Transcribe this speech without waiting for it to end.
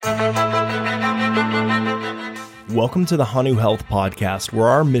Welcome to the Hanu Health Podcast, where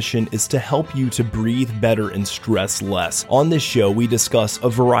our mission is to help you to breathe better and stress less. On this show, we discuss a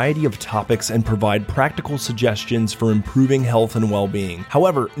variety of topics and provide practical suggestions for improving health and well-being.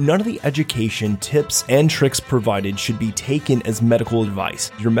 However, none of the education, tips, and tricks provided should be taken as medical advice.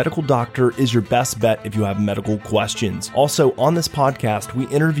 Your medical doctor is your best bet if you have medical questions. Also, on this podcast, we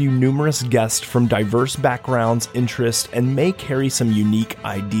interview numerous guests from diverse backgrounds, interests, and may carry some unique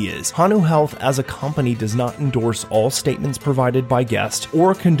ideas. Hanu Health as a company does not endorse all statements provided by guests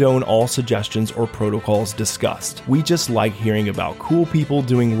or condone all suggestions or protocols discussed. We just like hearing about cool people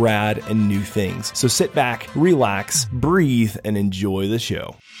doing rad and new things. So sit back, relax, breathe, and enjoy the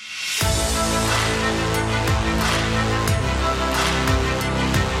show.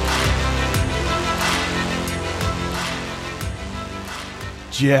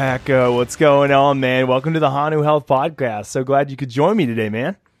 Jacko, what's going on, man? Welcome to the Hanu Health Podcast. So glad you could join me today,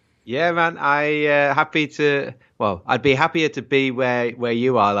 man. Yeah, man. I'd be happier to be where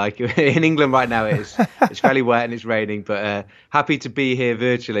you are. Like in England right now, it's fairly wet and it's raining, but happy to be here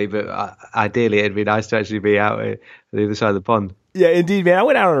virtually. But ideally, it'd be nice to actually be out on the other side of the pond. Yeah, indeed, man. I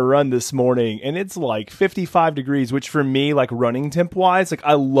went out on a run this morning and it's like 55 degrees, which for me, like running temp wise, like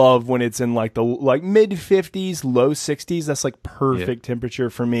I love when it's in like the mid 50s, low 60s. That's like perfect temperature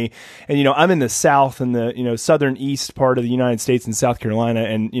for me. And, I'm in the South and the, southern east part of the United States in South Carolina.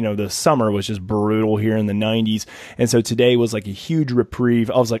 And, the summer was just brutal here in the 90s. And so today was like a huge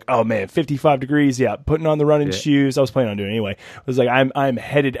reprieve. I was like, oh man, 55 degrees. Yeah. Putting on the running shoes. I was planning on doing it anyway. I was like, I'm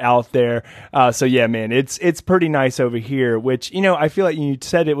headed out there. So yeah, man, it's pretty nice over here, which, I feel like you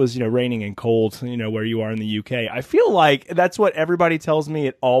said it was, raining and cold, where you are in the UK. I feel like that's what everybody tells me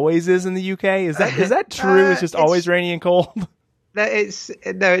it always is in the UK. Is that true? It's just always rainy and cold? No, it's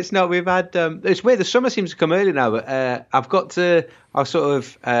not. We've had, it's weird. The summer seems to come early now, but I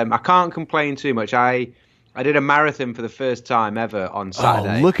can't complain too much. I did a marathon for the first time ever on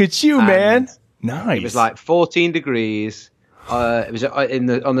Saturday. Oh, look at you, man. Nice. It was like 14 degrees. It was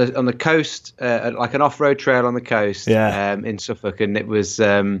on the coast, like an off-road trail on the coast, in Suffolk, and it was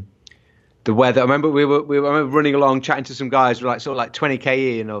the weather. I remember we were running along, chatting to some guys who were like sort of like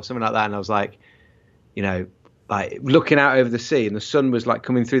 20 in or something like that, and I was like, like looking out over the sea, and the sun was like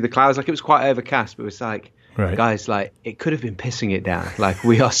coming through the clouds, like it was quite overcast, but it was like, guys, like it could have been pissing it down. Like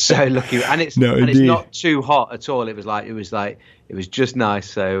we are so lucky, and it's not too hot at all. It was just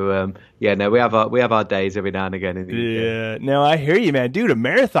nice. So we have our days every now and again in the UK. Yeah, no, I hear you, man, dude. A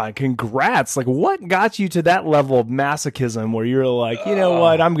marathon, congrats! Like, what got you to that level of masochism where you're like, you know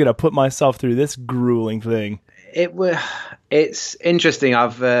what, I'm gonna put myself through this grueling thing? It's interesting.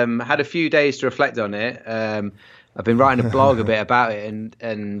 I've had a few days to reflect on it. I've been writing a blog a bit about it,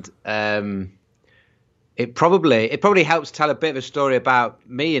 and it probably helps tell a bit of a story about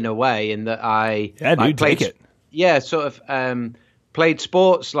me in a way, in that I played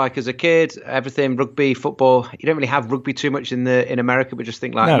sports like as a kid, everything, rugby, football. You don't really have rugby too much in America, but just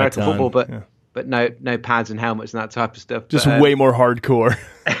think like American football, but no pads and helmets and that type of stuff. Just way more hardcore.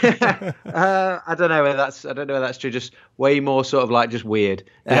 I don't know whether that's true. Just way more sort of like just weird.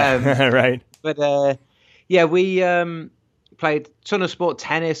 Right. But we played a ton of sport,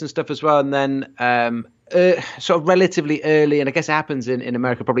 tennis and stuff as well, and then sort of relatively early, and I guess it happens in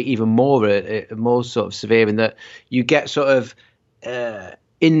America probably even more sort of severe, in that you get sort of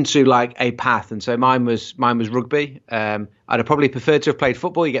into like a path, and so mine was rugby. I'd have probably preferred to have played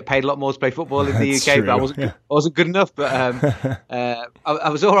football. You get paid a lot more to play football in the UK, but I wasn't good enough. But I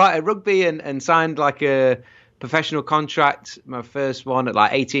was all right at rugby, and signed like a professional contract, my first one at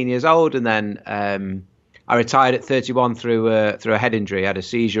like 18 years old, and then I retired at 31 through a head injury. I had a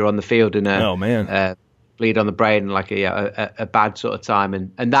seizure on the field and bleed on the brain, and like a bad sort of time,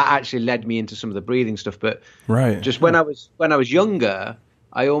 and that actually led me into some of the breathing stuff. But just when I was younger,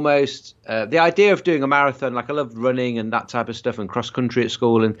 I almost the idea of doing a marathon, like I loved running and that type of stuff, and cross country at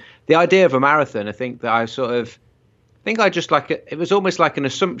school, and the idea of a marathon, I think I just like it was almost like an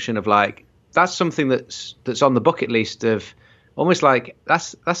assumption of like that's something that's on the bucket list of. Almost like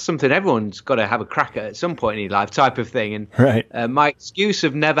that's something everyone's got to have a crack at some point in your life, type of thing. And my excuse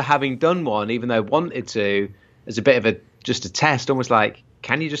of never having done one, even though I wanted to, as a bit of just a test, almost like,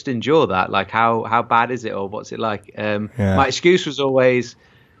 can you just endure that? Like how bad is it, or what's it like? My excuse was always,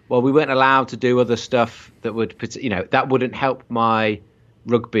 well, we weren't allowed to do other stuff that would, that wouldn't help my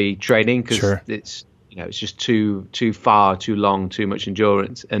rugby training, because it's just too far, too long, too much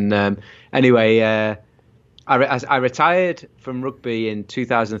endurance. And anyway. I retired from rugby in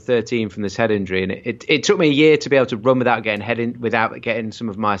 2013 from this head injury, and it took me a year to be able to run without getting some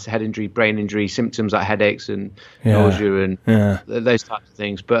of my head injury, brain injury symptoms like headaches and nausea and those types of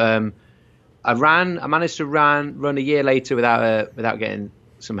things. But I managed to run a year later without getting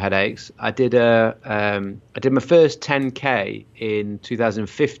some headaches. I did my first 10K in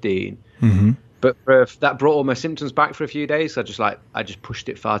 2015, but that brought all my symptoms back for a few days. So I just pushed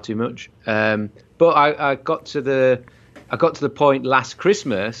it far too much. But I got to the point last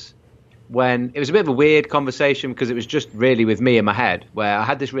Christmas when it was a bit of a weird conversation because it was just really with me in my head, where I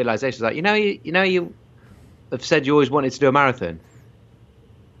had this realization, like, you have said you always wanted to do a marathon,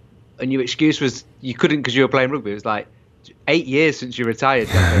 and your excuse was you couldn't because you were playing rugby. It was like 8 years since you retired.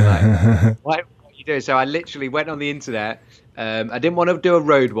 Like, what are you doing? So I literally went on the internet. I didn't want to do a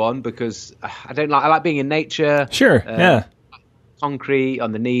road one because I like being in nature. Sure. Yeah. Concrete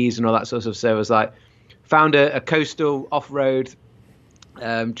on the knees and all that sort of stuff. So I was like, found a coastal off-road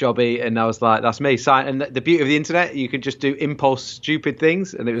jobby, and I was like, that's me. And the beauty of the internet, you could just do impulse stupid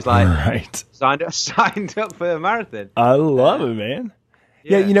things, and it was like, right. signed up for a marathon. I love it, man.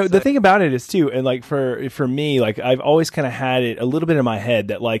 Yeah, the thing about it is too, and like for me, like I've always kind of had it a little bit in my head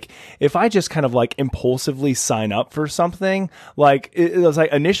that like if I just kind of like impulsively sign up for something, like it was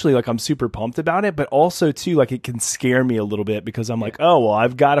like initially like I'm super pumped about it, but also too like it can scare me a little bit because I'm like, oh well,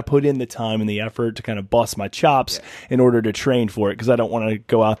 I've got to put in the time and the effort to kind of bust my chops in order to train for it, because I don't want to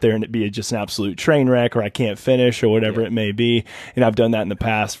go out there and it be just an absolute train wreck or I can't finish or whatever it may be. And I've done that in the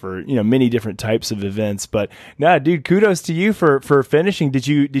past for many different types of events. But nah, dude, kudos to you for finishing. Did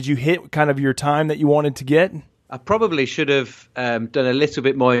you hit kind of your time that you wanted to get? I probably should have done a little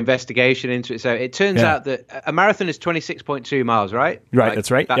bit more investigation into it. So it turns out that a marathon is 26.2 miles, right? Right, like, that's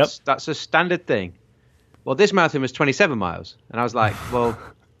right. That's a standard thing. Well, this marathon was 27 miles. And I was like, well,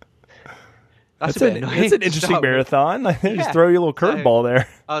 that's a bit annoying. It's an interesting marathon. Just throw you a little curveball there.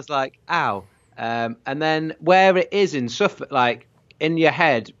 I was like, ow. And then where it is in Suffolk, like in your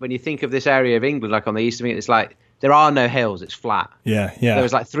head, when you think of this area of England, like on the east of England, it's like, there are no hills. It's flat. Yeah. There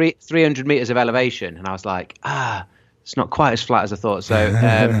was like 300 meters of elevation, and I was like, it's not quite as flat as I thought.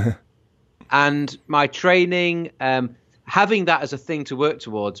 So, and my training, having that as a thing to work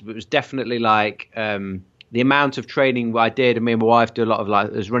towards, it was definitely like the amount of training I did. And me and my wife do a lot of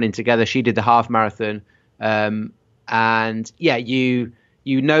us running together. She did the half marathon, and yeah,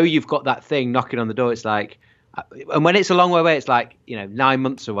 you've got that thing knocking on the door. It's like, and when it's a long way away, it's like 9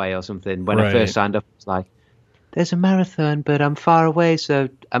 months away or something. When I first signed up, it's like, there's a marathon, but I'm far away, so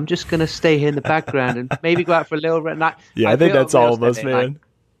I'm just going to stay here in the background and maybe go out for a little run. I think that's all of us, man.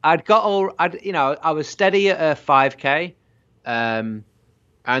 Like, I was steady at a 5K. And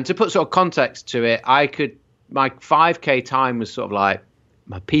to put sort of context to it, my 5K time was sort of like,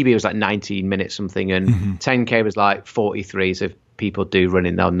 my PB was like 19 minutes something, and 10K was like 43. So if people do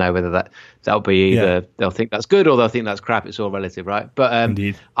running, they'll know whether that'll be either they'll think that's good or they'll think that's crap. It's all relative, right? But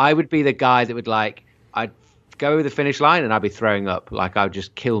Indeed. I would be the guy that would I'd go over the finish line and I'd be throwing up, like I would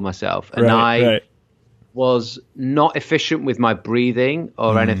just kill myself. And I was not efficient with my breathing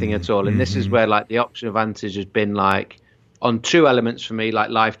or anything at all. And this is where like the Oxygen Advantage has been like on two elements for me,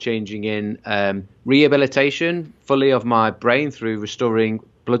 like life changing in rehabilitation fully of my brain through restoring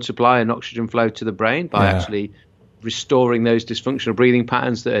blood supply and oxygen flow to the brain by actually restoring those dysfunctional breathing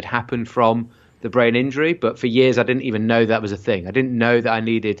patterns that had happened from the brain injury. But for years, I didn't even know that was a thing. I didn't know that I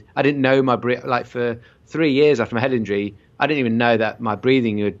didn't know like for 3 years after my head injury, I didn't even know that my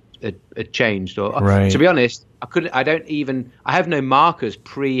breathing had changed. Or to be honest, I have no markers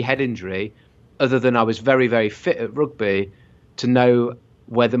pre-head injury other than I was very, very fit at rugby to know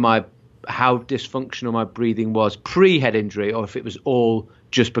whether how dysfunctional my breathing was pre-head injury or if it was all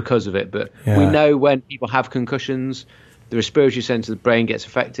just because of it. But we know when people have concussions, the respiratory center of the brain gets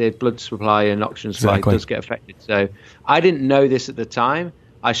affected, blood supply and oxygen supply does get affected. So I didn't know this at the time.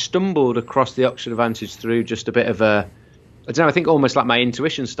 I stumbled across the Oxygen Advantage through just a bit of I think almost like my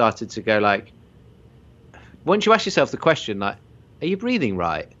intuition started to go like, once you ask yourself the question, like, are you breathing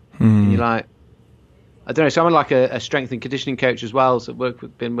right? And you're like, I don't know. So I'm like a strength and conditioning coach as well. So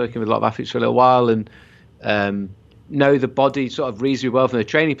been working with a lot of athletes for a little while and know the body sort of reasonably well from a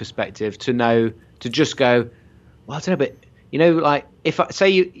training perspective to just go, well, I don't know, but like if I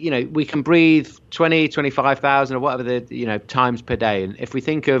say we can breathe 20, 25,000 or whatever the times per day, and if we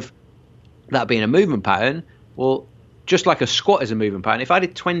think of that being a movement pattern, well, just like a squat is a movement pattern. If I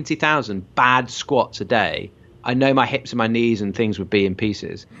did 20,000 bad squats a day, I know my hips and my knees and things would be in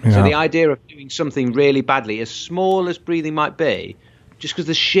pieces. Yeah. So the idea of doing something really badly, as small as breathing might be, just because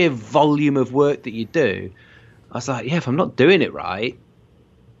the sheer volume of work that you do, I was like, if I'm not doing it right,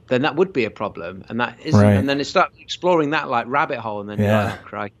 then that would be a problem. And that isn't. Right. And then it starts exploring that like rabbit hole, and then you're like, oh,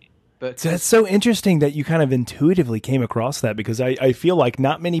 crikey. But so that's so interesting that you kind of intuitively came across that, because I feel like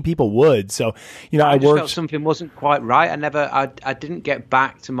not many people would. So, I just felt something wasn't quite right. I didn't get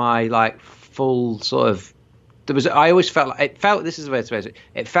back to my like full sort of, I always felt like, this is the way to express it.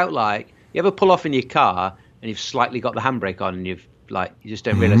 It felt like you ever pull off in your car and you've slightly got the handbrake on and you just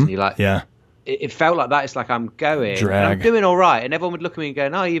don't realize, and you're like, yeah. It felt like that. It's like I'm going, drag. And I'm doing all right, and everyone would look at me and go,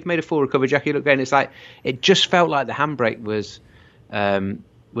 "Oh, you've made a full recovery, Jackie. You look great." And it's like it just felt like the handbrake was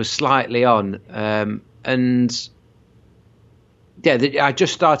slightly on, and yeah, I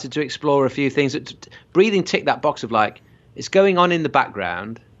just started to explore a few things. Breathing ticked that box of like it's going on in the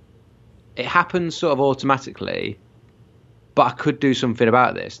background. It happens sort of automatically, but I could do something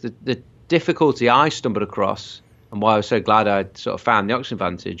about this. The difficulty I stumbled across, and why I was so glad I sort of found the Oxygen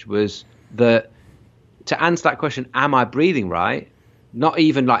Advantage, was that to answer that question, am I breathing right? Not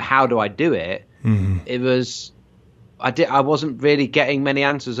even like how do I do it? Mm-hmm. It was I wasn't really getting many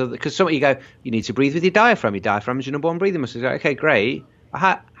answers, because some of you go, you need to breathe with your diaphragm. Your diaphragm is your number one breathing muscle. Like, okay, great.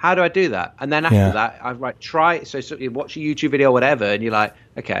 How do I do that? And then after that, I try. So you watch a YouTube video or whatever, and you're like,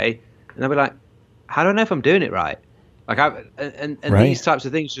 okay, and I'll be like, how do I know if I'm doing it right? Like and right. These types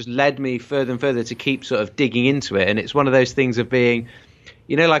of things just led me further and further to keep sort of digging into it. And it's one of those things of being,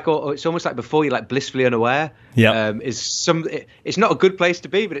 like, it's almost like before you're like blissfully unaware. Yeah. It's not a good place to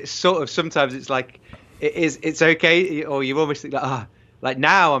be, but it's sort of, sometimes it's like, it's okay. Or you almost think like, like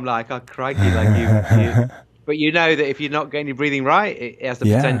now I'm like, oh crikey, like you but you know that if you're not getting your breathing right, it has the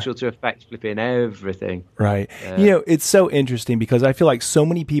potential to affect flipping everything. Right. It's so interesting, because I feel like so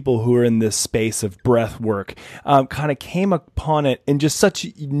many people who are in this space of breath work kind of came upon it in just such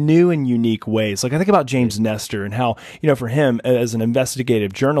new and unique ways. Like I think about James Nestor and how, for him as an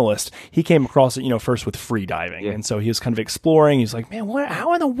investigative journalist, he came across it, first with free diving. Yeah. And so he was kind of exploring. He's like, man,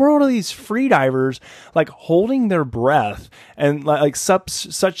 how in the world are these free divers like holding their breath and like such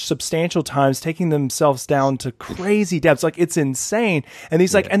substantial times, taking themselves down to crazy depths? Like it's insane. And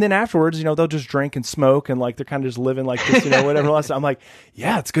he's like, and then afterwards, they'll just drink and smoke, and like they're kind of just living like this, whatever else. I'm like,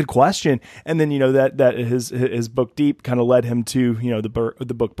 yeah, it's a good question. And then that his book Deep kind of led him to the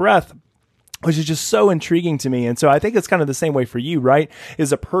book Breath, which is just so intriguing to me. And so I think it's kind of the same way for you, right?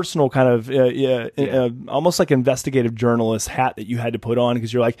 Is a personal kind of almost like investigative journalist hat that you had to put on,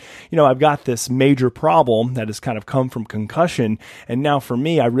 because you're like, I've got this major problem that has kind of come from concussion. And now for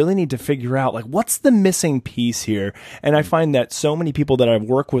me, I really need to figure out like, what's the missing piece here? And I find that so many people that I've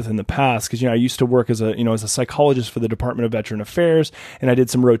worked with in the past, because, I used to work as a psychologist for the Department of Veteran Affairs, and I did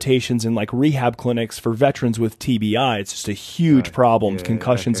some rotations in like rehab clinics for veterans with TBI. It's just a huge problem,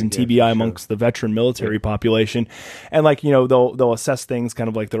 concussions and TBI amongst the veteran military population. And like, they'll assess things kind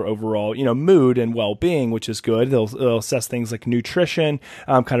of like their overall, mood and well-being, which is good. They'll assess things like nutrition,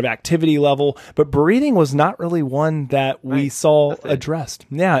 kind of activity level, but breathing was not really one that we saw addressed.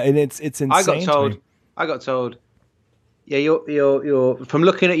 Yeah. And it's insane. I got told, yeah, you're from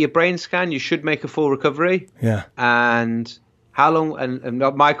looking at your brain scan, you should make a full recovery. Yeah. And how long? And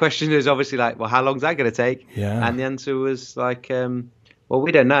my question is obviously like, well, how long is that going to take? Yeah. And the answer was like, well,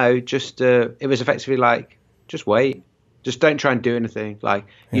 we don't know. Just it was effectively like, just wait. Just don't try and do anything. Like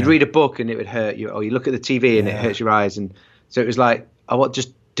you'd read a book and it would hurt you, or you look at the TV and it hurts your eyes, and so it was like,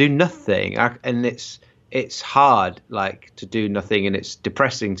 just do nothing. And it's hard, like to do nothing, and it's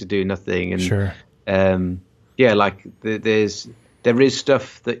depressing to do nothing. And sure. Like there is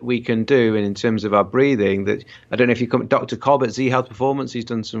stuff that we can do, and in terms of our breathing, that I don't know if you come, Dr. Cobb at Z Health Performance, he's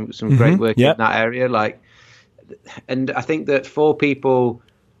done some great work in that area, like. And I think that for people,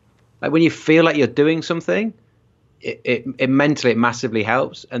 like when you feel like you're doing something, it mentally, it massively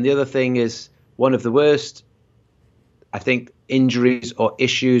helps. And the other thing is, one of the worst, I think, injuries or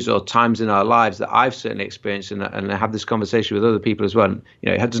issues or times in our lives that I've certainly experienced, and I have this conversation with other people as well.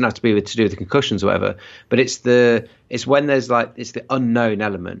 It doesn't have to be to do with the concussions or whatever, but it's when there's like, it's the unknown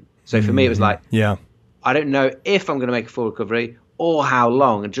element. So for me, it was like, I don't know if I'm going to make a full recovery or how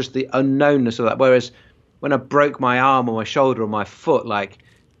long, and just the unknownness of that. Whereas when I broke my arm or my shoulder or my foot, like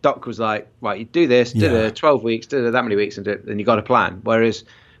doc was like, right, you do this, 12 weeks, that many weeks, and you got a plan. Whereas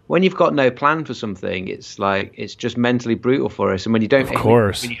when you've got no plan for something, it's like, it's just mentally brutal for us. And when you don't,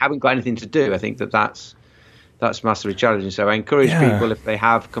 when you haven't got anything to do, I think that's massively challenging. So I encourage people, if they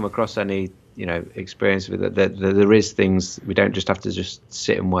have come across any experience with it, that there is things, we don't just have to just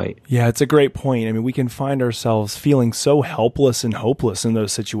sit and wait. Yeah, it's a great point. I mean, we can find ourselves feeling so helpless and hopeless in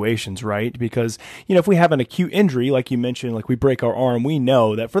those situations, right? Because, if we have an acute injury, like you mentioned, like we break our arm, we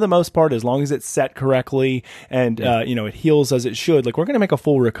know that for the most part, as long as it's set correctly and, it heals as it should, like we're going to make a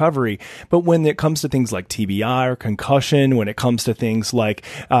full recovery. But when it comes to things like TBI or concussion, when it comes to things like,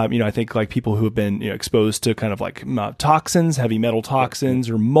 I think like people who have been exposed to kind of like toxins, heavy metal toxins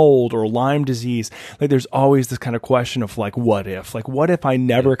or mold or Lyme disease, like there's always this kind of question of like, what if I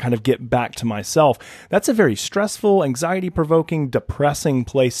never kind of get back to myself? That's a very stressful, anxiety provoking, depressing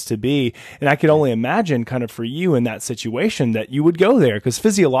place to be. And I could only imagine kind of for you in that situation that you would go there, because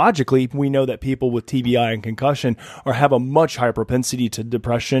physiologically we know that people with TBI and concussion have a much higher propensity to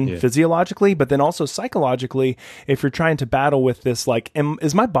depression physiologically, but then also psychologically, if you're trying to battle with this, like,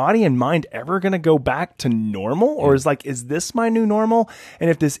 is my body and mind ever going to go back to normal? Or is this my new normal? And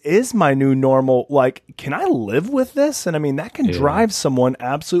if this is my new normal, like, can I live with this? And I mean, that can drive someone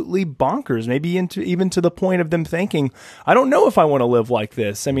absolutely bonkers, maybe even to the point of them thinking, I don't know if I want to live like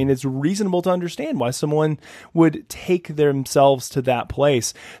this. I mean, it's reasonable to understand why someone would take themselves to that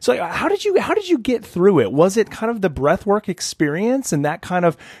place. So how did you get through it? Was it kind of the breathwork experience and that kind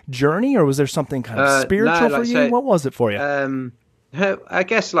of journey, or was there something kind of spiritual for you? What was it for you? I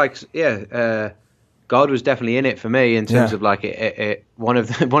guess God was definitely in it for me in terms of like it. One of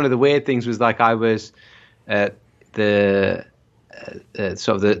the weird things was like I was the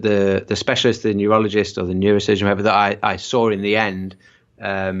specialist, the neurologist or the neurosurgeon, whoever that I saw in the end,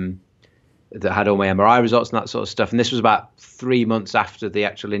 that had all my MRI results and that sort of stuff. And this was about 3 months after the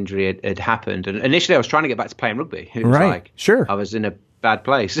actual injury had happened. And initially I was trying to get back to playing rugby. It was I was in a bad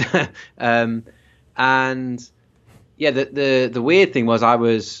place. And yeah, the weird thing was I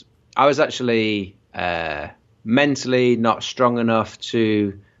was actually mentally not strong enough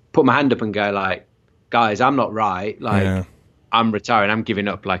to put my hand up and go like, guys, I'm not right. Like, I'm retiring. I'm giving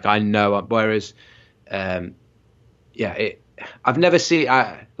up. Like, I know. Whereas, I've never seen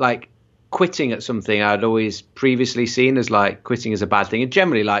like quitting at something I'd always previously seen as like quitting as a bad thing, and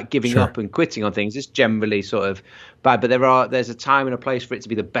generally like giving up and quitting on things is generally sort of bad. But there's a time and a place for it to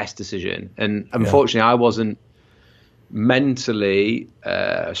be the best decision, and unfortunately, I wasn't mentally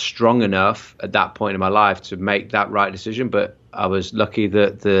strong enough at that point in my life to make that right decision. But I was lucky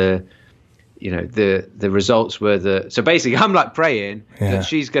that the results were so basically I'm like praying that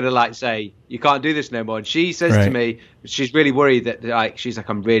she's gonna like say you can't do this no more, and she says to me, she's really worried that like she's like,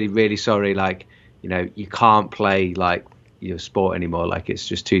 I'm really, really sorry, like, you can't play like your sport anymore, like it's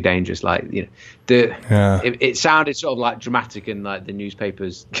just too dangerous, like, it sounded sort of like dramatic in like the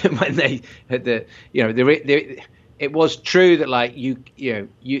newspapers when they had it was true that like you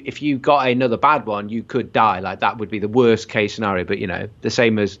if you got another bad one you could die, like that would be the worst case scenario. But the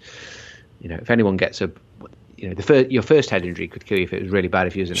same as if anyone gets your first head injury could kill you if it was really bad,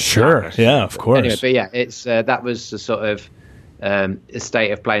 if you was in a car. Yeah, of course. Anyway, but yeah, it's that was the sort of state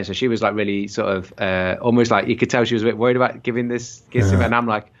of playing. So she was like really sort of almost like you could tell she was a bit worried about giving this and I'm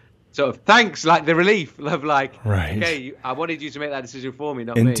like, sort of thanks, like the relief of like, okay, I wanted you to make that decision for me,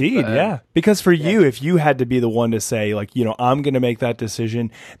 not me. Indeed, but, because for you, if you had to be the one to say like, I'm going to make that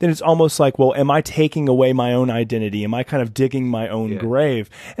decision, then it's almost like, well, am I taking away my own identity? Am I kind of digging my own grave?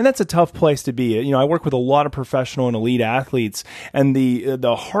 And that's a tough place to be. I work with a lot of professional and elite athletes, and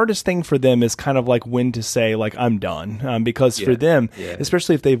the hardest thing for them is kind of like when to say like, I'm done, because for them,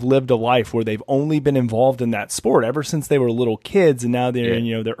 especially if they've lived a life where they've only been involved in that sport ever since they were little kids, and now they're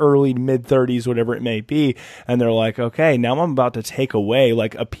in their early mid-30s, whatever it may be, and they're like, okay, now I'm about to take away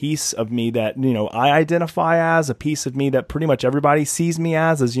like a piece of me that I identify as, a piece of me that pretty much everybody sees me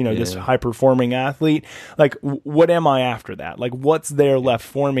as this high-performing athlete. Like, what am I after that? Like, what's there left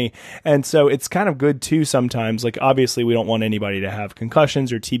for me? And so it's kind of good too sometimes. Like, obviously we don't want anybody to have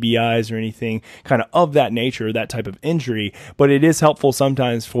concussions or TBIs or anything kind of that nature, that type of injury, but it is helpful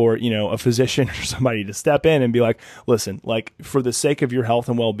sometimes for a physician or somebody to step in and be like, listen, like, for the sake of your health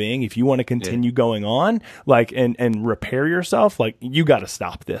and well-being, if you want to continue going on, like, and repair yourself, like, you got to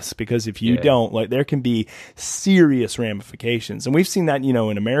stop this, because if you don't, like, there can be serious ramifications. And we've seen that,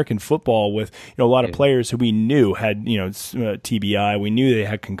 in American football with, a lot of players who we knew had, TBI. We knew they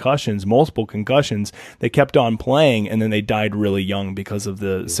had concussions, multiple concussions. They kept on playing, and then they died really young because of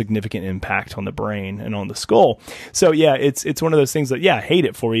the significant impact on the brain and on the skull. So yeah, it's one of those things that, I hate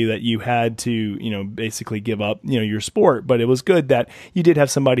it for you that you had to, basically give up, your sport, but it was good that you did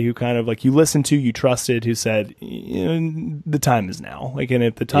have somebody who kind of like you listened to, you trusted, who said, the time is now. Like, and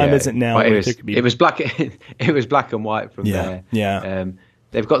if the time isn't now, it was black. It was black and white from there. Yeah.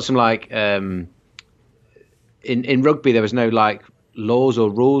 They've got some like in rugby there was no like laws or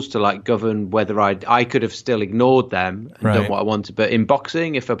rules to like govern whether I could have still ignored them and done what I wanted. But in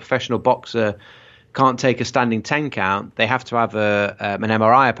boxing, if a professional boxer can't take a standing 10 count, they have to have an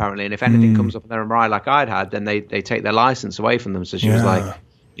MRI apparently. And if anything comes up on their MRI like I'd had, then they take their license away from them. So she was like,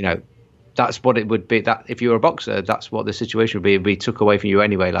 you know, that's what it would be. That if you were a boxer, that's what the situation would be. It'd be took away from you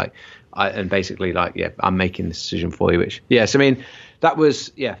anyway. Like, and basically like, yeah, I'm making this decision for you. Which, yes, I mean,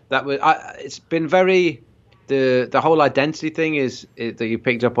 it's been very. The whole identity thing that you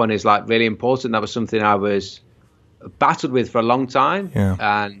picked up on is like really important. That was something I was battled with for a long time,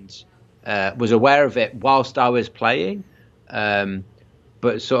 and was aware of it whilst I was playing,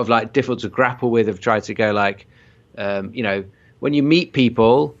 but sort of like difficult to grapple with. Of trying to go like, you know, when you meet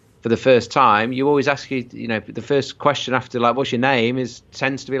people for the first time, you always ask you know, the first question after like, what's your name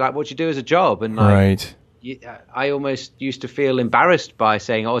tends to be like, what do you do as a job? And like, I almost used to feel embarrassed by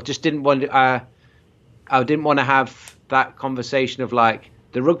saying, oh, I just didn't want to. I didn't want to have that conversation of like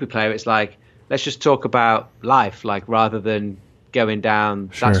the rugby player. It's like, let's just talk about life, like rather than going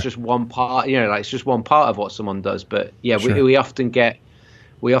down. That's just one part, you know, like it's just one part of what someone does. But yeah, we often get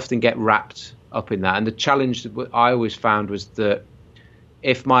wrapped up in that. And the challenge that I always found was that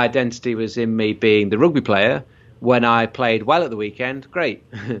if my identity was in me being the rugby player, when I played well at the weekend, great.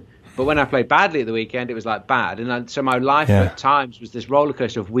 But when I played badly at the weekend, it was like bad. And so my life at times was this roller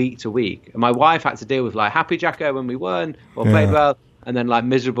coaster of week to week. And my wife had to deal with like happy Jacko when we won or played well, and then like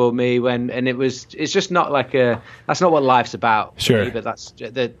miserable me it's just not like that's not what life's about. Sure. Me, but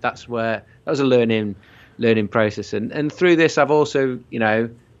that was a learning process. And through this, I've also, you know,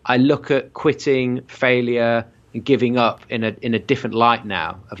 I look at quitting, failure and giving up in a different light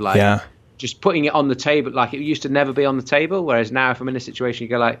now of like, just putting it on the table. Like it used to never be on the table. Whereas now if I'm in a situation, you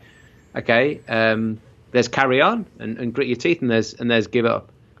go like, okay, there's carry on and grit your teeth, and there's give up.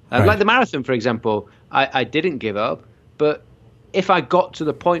 Like the marathon, for example, I didn't give up, but if I got to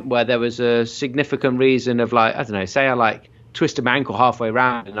the point where there was a significant reason of like, I don't know, say I like twisted my ankle halfway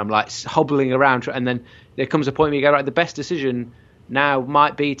around and I'm like hobbling around, and then there comes a point where you go, right, the best decision now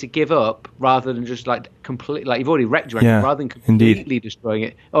might be to give up rather than just like completely, like you've already wrecked your ankle, rather than completely destroying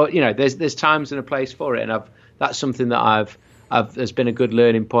it. Or, you know, there's times and a place for it, and that's something that has been a good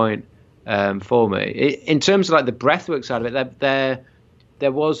learning point for me. In terms of like the breathwork side of it,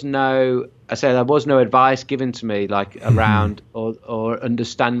 there was no advice given to me like around or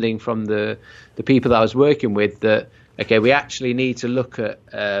understanding from the people that I was working with that, okay, we actually need to look at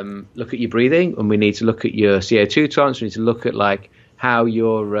your breathing, and we need to look at your CO2 tolerance. We need to look at like how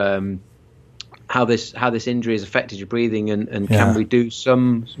your how this injury has affected your breathing, and can we do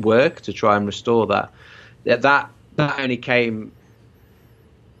some work to try and restore that. That only came.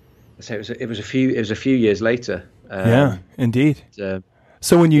 So it was a few years later. Indeed.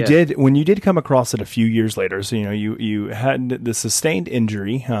 So when you did come across it a few years later, so you know you had the sustained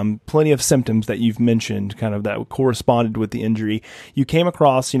injury, plenty of symptoms that you've mentioned, kind of that corresponded with the injury. You came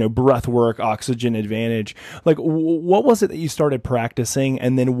across, you know, breath work, oxygen advantage. Like, what was it that you started practicing,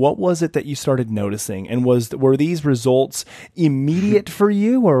 and then what was it that you started noticing? And were these results immediate for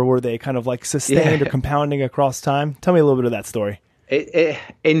you, or were they kind of like sustained or compounding across time? Tell me a little bit of that story.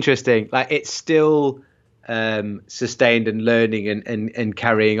 Interesting. Like it's still sustained and learning and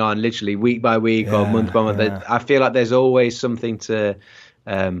carrying on literally week by week or month by month. I feel like there's always something to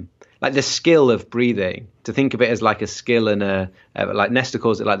like the skill of breathing, to think of it as like a skill and like Nestor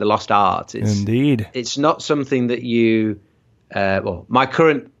calls it like the lost art. Indeed. It's not something that you my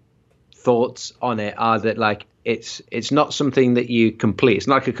current thoughts on it are that like it's not something that you complete. It's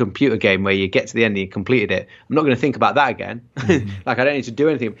not like a computer game where you get to the end and you completed it. I'm not going to think about that again. Like I don't need to do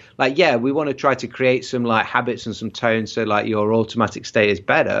anything. Like, yeah, we want to try to create some like habits and some tones so like your automatic state is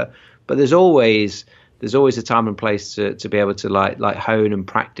better. But there's always a time and place to be able to like hone and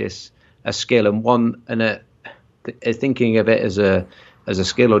practice a skill, and thinking of it as a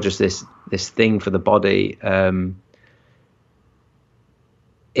skill or just this thing for the body.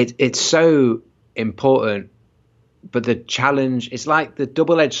 It's so important. But the challenge, it's like the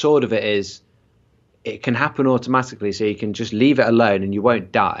double-edged sword of it is it can happen automatically, so you can just leave it alone and you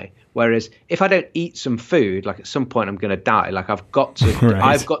won't die. Whereas if I don't eat some food, like at some point I'm going to die. Like I've got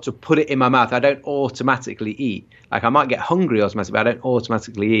to put it in my mouth. I don't automatically eat. Like I might get hungry automatically, but I don't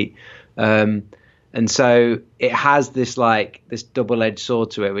automatically eat. And so it has this double-edged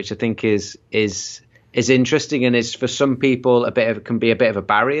sword to it, which I think is interesting, and is for some people can be a bit of a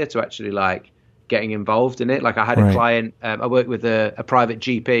barrier to actually like getting involved in it. Like I had a client, I worked with a private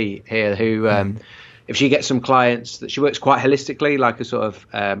GP here who if she gets some clients that she works quite holistically, like a sort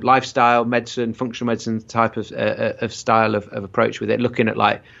of lifestyle medicine, functional medicine type of style of approach with it, looking at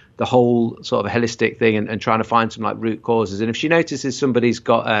like the whole sort of holistic thing and trying to find some like root causes. And if she notices somebody's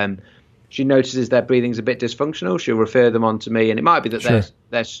got she notices their breathing's a bit dysfunctional, she'll refer them on to me. And it might be that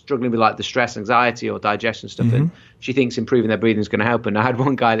they're struggling with like the stress, anxiety or digestion stuff. And she thinks improving their breathing is going to help. And I had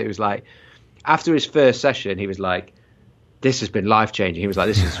one guy that was like, after his first session, he was like, this has been life changing. He was like,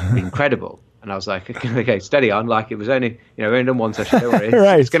 this is incredible. And I was like, okay, steady on. Like it was only, we only done one session. Don't worry.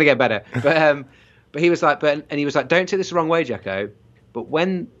 Right. It's going to get better. But he was like, and he was like, don't take this the wrong way, Jacko. But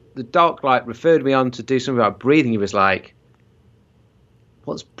when the doc like referred me on to do something about breathing, he was like,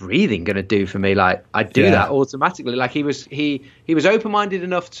 what's breathing going to do for me? Like I do that automatically. Like he was open-minded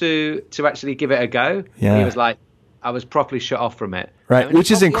enough to actually give it a go. Yeah. He was like, I was properly shut off from it. Right,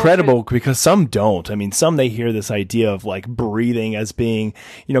 which is incredible because some don't. I mean, some they hear this idea of like breathing as being,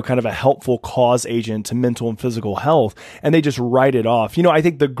 kind of a helpful cause agent to mental and physical health, and they just write it off. I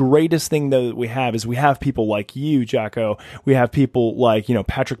think the greatest thing that we have is we have people like you, Jacko. We have people like,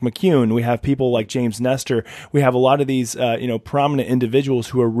 Patrick McCune. We have people like James Nestor. We have a lot of these, prominent individuals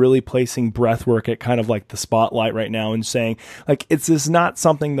who are really placing breath work at kind of like the spotlight right now and saying like, it's just not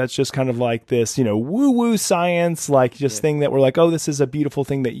something that's just kind of like this, woo-woo science, like just thing that we're like, oh, this is a beautiful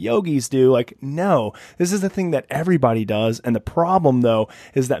thing that yogis do. Like, no, this is the thing that everybody does. And the problem though,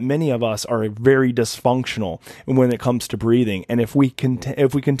 is that many of us are very dysfunctional when it comes to breathing. And if we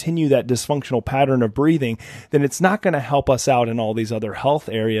continue that dysfunctional pattern of breathing, then it's not going to help us out in all these other health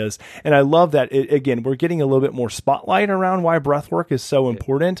areas. And I love that again, we're getting a little bit more spotlight around why breath work is so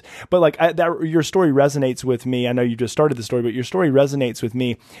important. But like your story resonates with me. I know you just started the story, but your story resonates with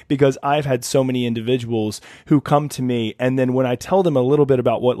me because I've had so many individuals who come to me, and then when I tell them a little bit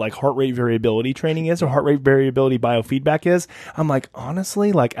about what like heart rate variability training is or heart rate variability biofeedback is, I'm like,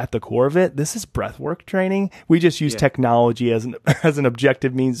 honestly, like at the core of it, this is breathwork training. We just use technology as an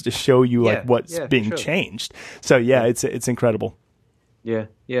objective means to show you like what's being changed. So it's incredible. Yeah,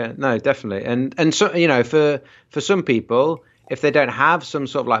 no, definitely. And so, for some people, if they don't have some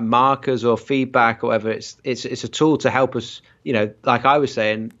sort of like markers or feedback or whatever, it's a tool to help us, like I was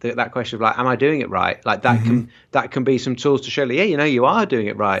saying, that question of like, am I doing it right? Like that can be some tools to show you, you are doing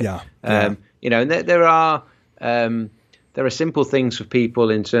it right. Yeah. And there are simple things for people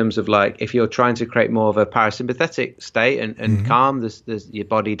in terms of like, if you're trying to create more of a parasympathetic state and calm your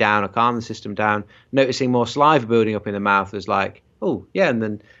body down or calm the system down, noticing more saliva building up in the mouth is like, oh yeah, and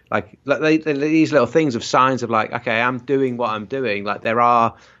then like these little things of signs of like, okay, I'm doing what I'm doing. Like there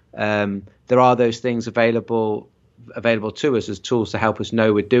are those things available to us as tools to help us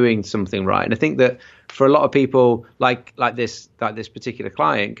know we're doing something right. And I think that for a lot of people, like this particular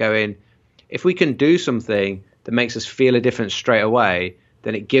client, going, if we can do something that makes us feel a difference straight away,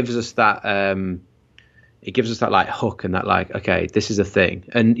 then it gives us that like hook and that like, okay, this is a thing.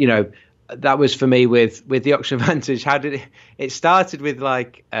 And that was for me with the Oxygen Advantage. How did it started with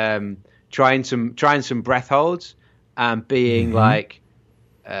like trying some breath holds and being like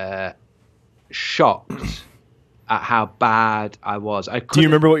shocked at how bad I was. Do you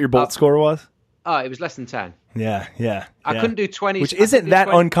remember what your Bolt score was? Oh, it was less than 10. Yeah. I couldn't do 20. Which isn't that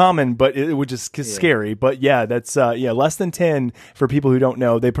 20. Uncommon, but it would just scary. But that's less than 10 for people who don't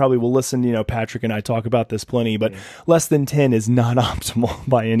know. They probably will listen. Patrick and I talk about this plenty, but less than 10 is not optimal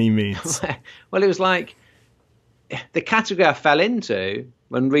by any means. Well, it was like the category I fell into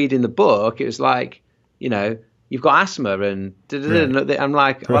when reading the book. It was like, you've got asthma and I'm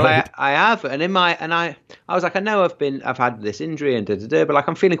like, well, I have, and I was like, I know I've had this injury and but like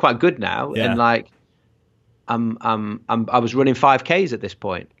I'm feeling quite good now, and like I was running 5Ks at this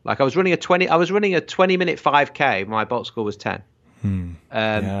point. Like I was running a 20-minute 5K. My Bolt score was 10.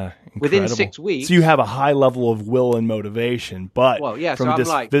 Within 6 weeks. So you have a high level of will and motivation, but from just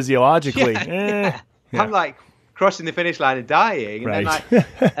like, physiologically, I'm like crossing the finish line and dying, and then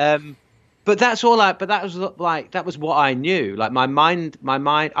like. But that was what I knew. Like my mind,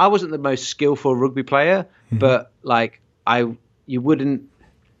 I wasn't the most skillful rugby player, but like you wouldn't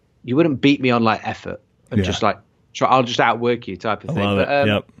beat me on like effort and just like I'll just outwork you type of thing. I love it.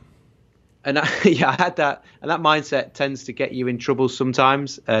 Yep. And I had that, and that mindset tends to get you in trouble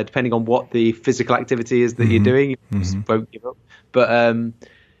sometimes, depending on what the physical activity is that you're doing. You just won't give up. But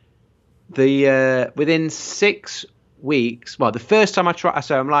within 6 weeks, well, the first time I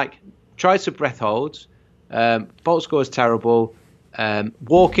tried some breath holds. Bolt score is terrible.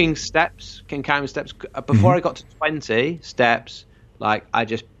 Walking steps, counting steps. Before I got to 20 steps, like I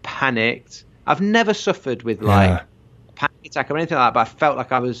just panicked. I've never suffered with like a panic attack or anything like that,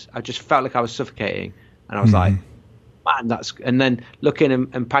 but I just felt like I was suffocating, and I was like, man, and then looking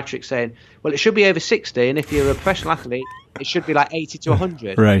and Patrick saying, well, it should be over 60, and if you're a professional athlete, it should be like 80 to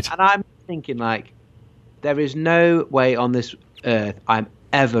 100. Right. And I'm thinking like, there is no way on this earth I'm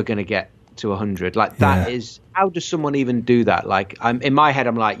ever going to get to 100. Like that is, how does someone even do that? Like in my head,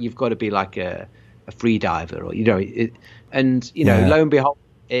 I'm like, you've got to be like a free diver, or lo and behold,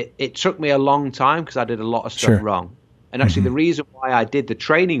 it took me a long time because I did a lot of stuff wrong. And actually, the reason why I did the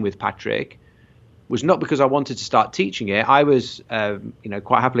training with Patrick was not because I wanted to start teaching it. I was,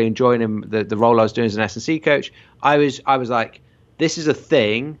 quite happily enjoying the role I was doing as an S&C coach. I was like, this is a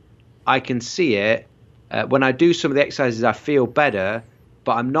thing. I can see it. When I do some of the exercises, I feel better,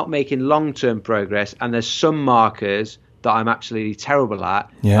 but I'm not making long-term progress. And there's some markers that I'm absolutely terrible at.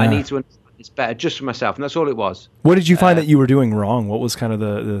 Yeah. I need to understand this better just for myself. And that's all it was. What did you find that you were doing wrong? What was kind of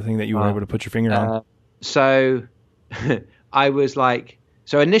the thing that you were able to put your finger on? So I was like,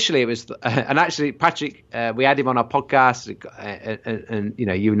 so initially it was, and actually Patrick, we had him on our podcast,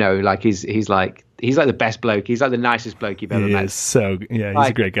 and like he's like the best bloke. He's like the nicest bloke you've ever met. He's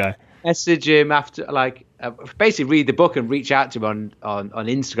a great guy. Message him after, basically read the book and reach out to him on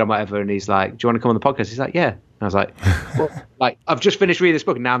Instagram, whatever. And he's like, "Do you want to come on the podcast?" He's like, "Yeah." And I was like, well, I've just finished reading this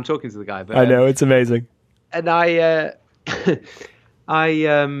book and now I'm talking to the guy. But I know, it's amazing. And I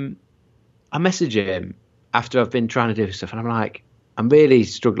message him after I've been trying to do stuff, and I'm like, I'm really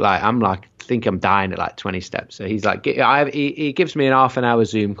struggling. I think I'm dying at like 20 steps. So he's like, he gives me an half an hour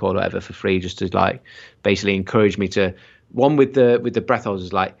Zoom call or whatever for free, just to like basically encourage me to, one with the breath holds,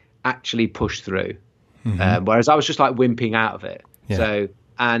 is like actually push through. Mm-hmm. Whereas I was just like wimping out of it. Yeah. So,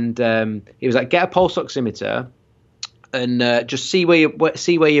 and he was like, get a pulse oximeter and just see where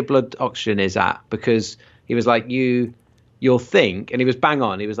your blood oxygen is at, because he was like, you'll think, and he was bang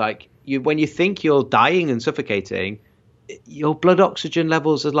on. He was like, when you think you're dying and suffocating, your blood oxygen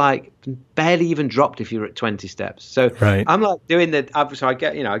levels are like barely even dropped if you're at 20 steps. So right. I'm like doing so I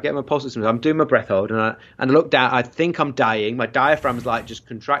get my pulse oximeter, I'm doing my breath hold, and I look down, I think I'm dying. My diaphragm's like just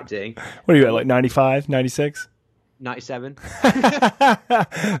contracting. What are you at, like 95, 96? 97.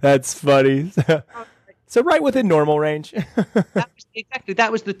 That's funny. So right within normal range.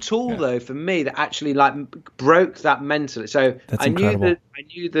 That was the tool though for me that actually like broke that mentally. So I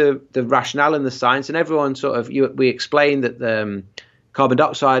knew the rationale and the science, and everyone sort of we explained that carbon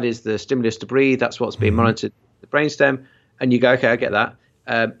dioxide is the stimulus to breathe. That's what's being monitored in the brainstem, and you go, okay, I get that.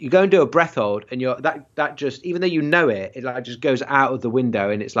 You go and do a breath hold, and that just, even though you know it like just goes out of the window,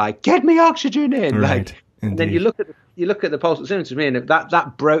 and it's like, get me oxygen in, right. Like. And then you look at the pulse oximeter, and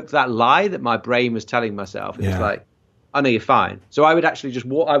that broke that lie that my brain was telling myself. It was like, I know you're fine. So I would actually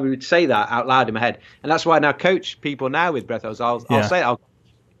I would say that out loud in my head, and that's why I now coach people now with breath holds. I'll say it.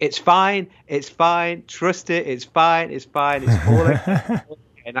 It's fine. It's fine. Trust it. It's fine. It's fine. It's all okay.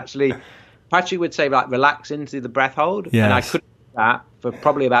 And actually, Patrick would say like, relax into the breath hold, and I couldn't do that for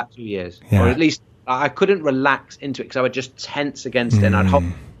probably about 2 years, or at least I couldn't relax into it because I would just tense against it, and I'd hold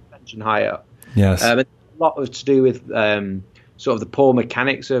the tension high up. Yes. Lot of to do with sort of the poor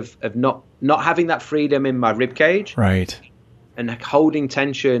mechanics of not having that freedom in my rib cage, right, and holding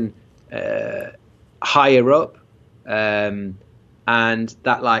tension higher up, and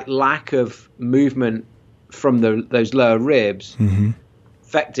that like lack of movement from those lower ribs,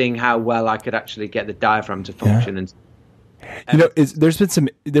 affecting how well I could actually get the diaphragm to function. And there's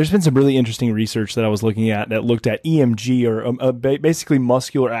been some really interesting research that I was looking at that looked at EMG, or basically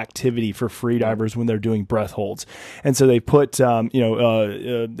muscular activity for free divers when they're doing breath holds. And so they put these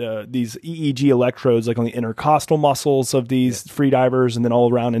EEG electrodes like on the intercostal muscles of these free divers, and then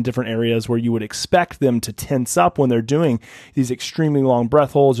all around in different areas where you would expect them to tense up when they're doing these extremely long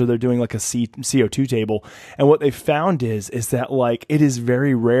breath holds, or they're doing like a CO2 table. And what they found is that like it is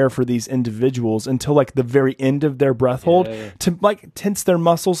very rare for these individuals until like the very end of their breath hold to like tense their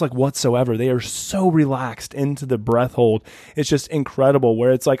muscles like whatsoever. They are so relaxed into the breath hold. It's just incredible,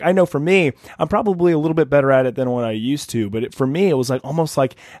 where it's like, I know for me, I'm probably a little bit better at it than what I used to, but for me, it was like almost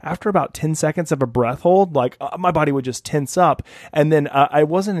like after about 10 seconds of a breath hold, like my body would just tense up. And then I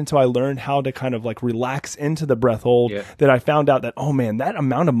wasn't until I learned how to kind of like relax into the breath hold that I found out that, oh man, that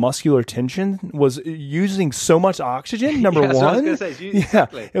amount of muscular tension was using so much oxygen, number one.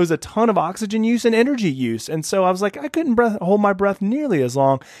 Exactly. It was a ton of oxygen use and energy use. And so I was like, I couldn't hold my breath nearly as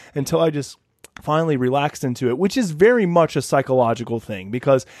long until I just finally relaxed into it, which is very much a psychological thing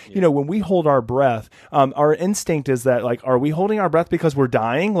because, when we hold our breath, our instinct is that like, are we holding our breath because we're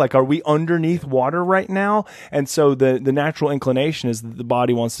dying? Like, are we underneath water right now? And so the natural inclination is that the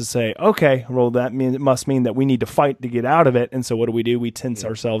body wants to say, okay, well, it must mean that we need to fight to get out of it. And so what do? We tense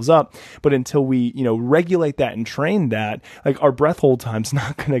ourselves up. But until we, regulate that and train that, like our breath hold time's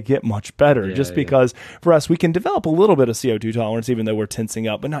not going to get much better because for us, we can develop a little bit of CO2 tolerance, even though we're tensing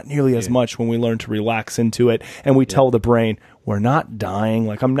up, but not nearly as much when we learn to relax into it. And we tell the brain, we're not dying.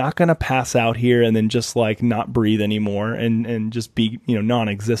 Like, I'm not going to pass out here and then just like not breathe anymore and just be,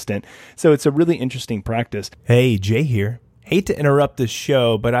 non-existent. So it's a really interesting practice. Hey, Jay here. Hate to interrupt the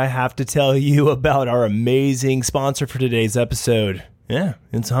show, but I have to tell you about our amazing sponsor for today's episode. Yeah,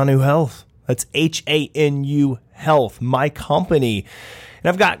 it's Hanu Health. That's HANU Health, my company. And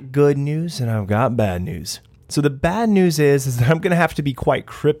I've got good news and I've got bad news. So the bad news is that I'm going to have to be quite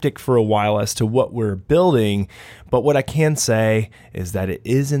cryptic for a while as to what we're building. But what I can say is that it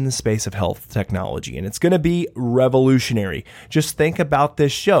is in the space of health technology, and it's going to be revolutionary. Just think about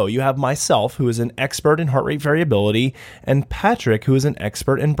this show. You have myself, who is an expert in heart rate variability, and Patrick, who is an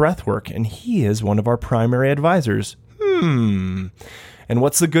expert in breath work, and he is one of our primary advisors. And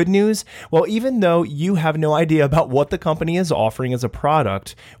what's the good news? Well, even though you have no idea about what the company is offering as a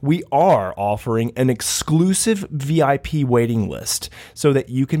product, we are offering an exclusive VIP waiting list so that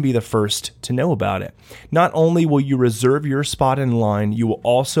you can be the first to know about it. Not only will you reserve your spot in line, you will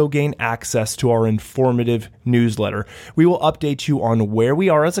also gain access to our informative newsletter. We will update you on where we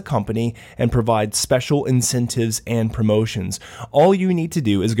are as a company and provide special incentives and promotions. All you need to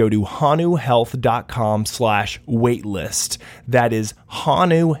do is go to hanuhealth.com/waitlist. That is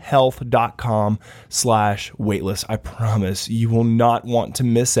hanuhealth.com/waitlist. I promise you will not want to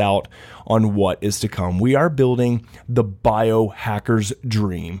miss out on what is to come. We are building the biohacker's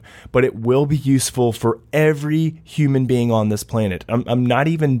dream, but it will be useful for every human being on this planet. I'm not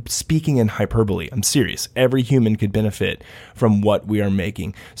even speaking in hyperbole. I'm serious. Every human could benefit from what we are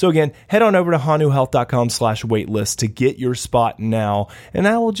making. So again, head on over to hanuhealth.com/waitlist to get your spot now, and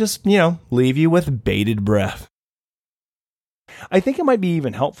I will just, leave you with bated breath. I think it might be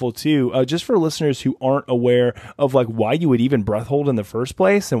even helpful too, just for listeners who aren't aware of like why you would even breath hold in the first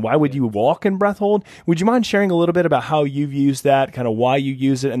place and why would you walk in breath hold. Would you mind sharing a little bit about how you've used that, kind of why you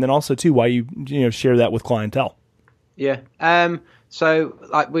use it, and then also too why you share that with clientele? Yeah. So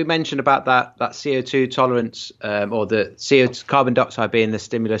like we mentioned about that CO2 tolerance, or the CO2 carbon dioxide being the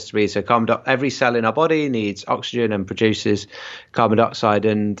stimulus to breathe. So every cell in our body needs oxygen and produces carbon dioxide,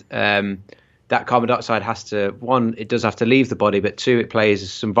 and that carbon dioxide has to, one, it does have to leave the body, but two, it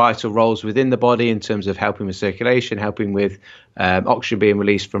plays some vital roles within the body in terms of helping with circulation, helping with oxygen being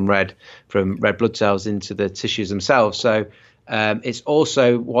released from red blood cells into the tissues themselves. So it's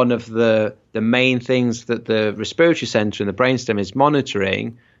also one of the main things that the respiratory center in the brainstem is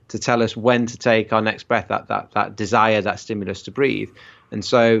monitoring to tell us when to take our next breath, that desire, that stimulus to breathe. And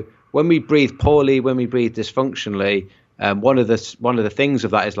so when we breathe poorly, when we breathe dysfunctionally, one of the things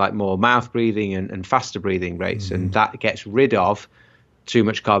of that is like more mouth breathing and faster breathing rates, and that gets rid of too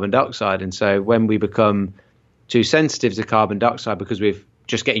much carbon dioxide. And so when we become too sensitive to carbon dioxide because we've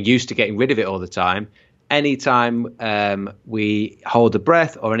just getting used to getting rid of it all the time, anytime we hold the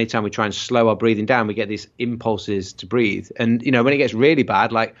breath or anytime we try and slow our breathing down, we get these impulses to breathe. And when it gets really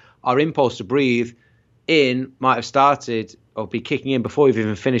bad, like our impulse to breathe in might have started or be kicking in before we've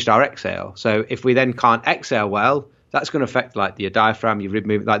even finished our exhale. So if we then can't exhale well, that's going to affect like your diaphragm, your rib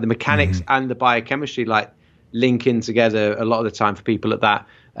movement, like the mechanics and the biochemistry, like linking together a lot of the time for people at that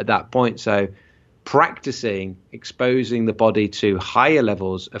point. So practicing exposing the body to higher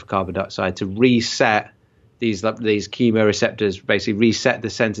levels of carbon dioxide to reset these chemoreceptors, basically reset the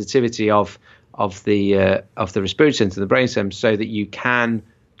sensitivity of the respiratory center, the brainstem, so that you can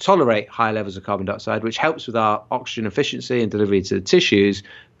tolerate high levels of carbon dioxide, which helps with our oxygen efficiency and delivery to the tissues,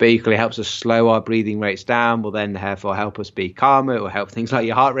 but equally helps us slow our breathing rates down, will then therefore help us be calmer, or help things like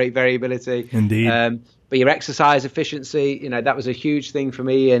your heart rate variability. Indeed. But your exercise efficiency, that was a huge thing for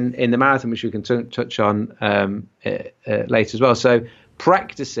me in the marathon, which we can touch on later as well. So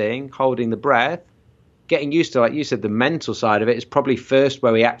practicing holding the breath, getting used to, like you said, the mental side of it is probably first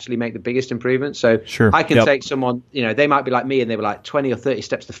where we actually make the biggest improvement. So sure. I can take someone, they might be like me and they were like 20 or 30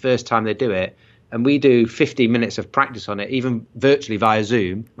 steps the first time they do it. And we do 15 minutes of practice on it, even virtually via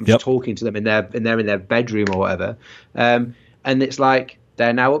Zoom. I'm just talking to them in their bedroom or whatever. And it's like,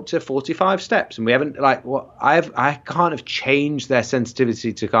 they're now up to 45 steps, and we haven't I can't have changed their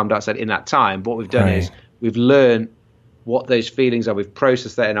sensitivity to carbon dioxide in that time. What we've done is we've learned what those feelings are. We've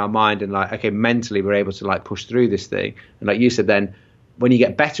processed that in our mind, and mentally we're able to push through this thing. And like you said, then when you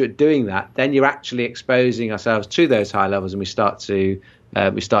get better at doing that, then you're actually exposing ourselves to those high levels, and we start to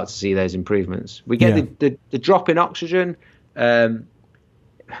see those improvements. We get the drop in oxygen.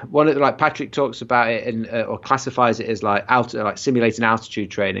 One of like Patrick talks about it or classifies it as like simulating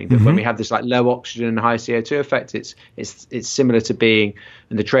altitude training. That when we have this like low oxygen and high CO2 effect, it's similar to being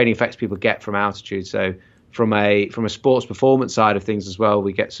and the training effects people get from altitude. So from a sports performance side of things as well,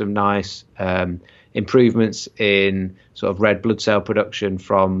 we get some nice improvements in sort of red blood cell production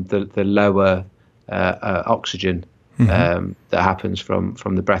from the lower oxygen that happens from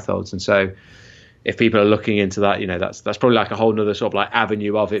the breath holds. And so if people are looking into that, that's probably like a whole nother sort of like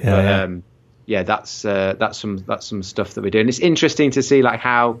avenue of it. That's some stuff that we're doing. It's interesting to see like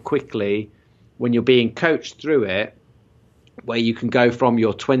how quickly when you're being coached through it, where you can go from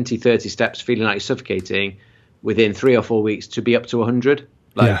your 20, 30 steps feeling like you're suffocating within 3 or 4 weeks to be up to 100.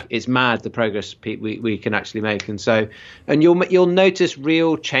 It's mad the progress we can actually make. And so, and you'll notice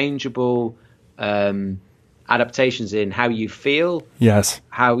real changeable adaptations in how you feel,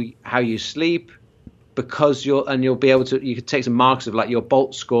 how you sleep, because you'll be able to, you could take some marks of like your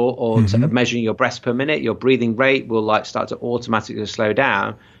Bolt score or measuring your breaths per minute. Your breathing rate will like start to automatically slow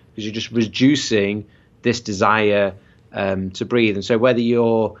down because you're just reducing this desire to breathe. And so whether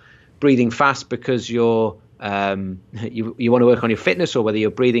you're breathing fast because you're you want to work on your fitness, or whether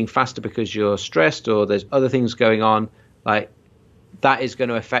you're breathing faster because you're stressed or there's other things going on, like that is going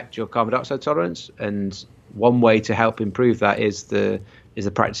to affect your carbon dioxide tolerance. And one way to help improve that is the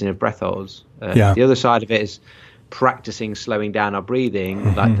practicing of breath holds. The other side of it is practicing slowing down our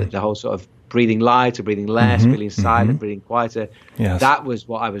breathing, like the whole sort of breathing light or breathing less, breathing silent, breathing quieter. That was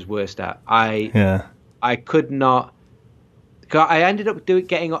what I was worst at. I could not. I ended up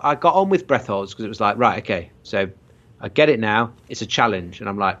I got on with breath holds because it was like, right, okay, so I get it now. It's a challenge. And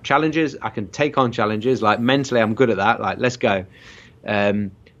I'm like, challenges, I can take on challenges. Like mentally, I'm good at that. Like, let's go.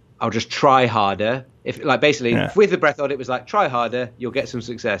 I'll just try harder. With the breath hold, it was like, try harder, you'll get some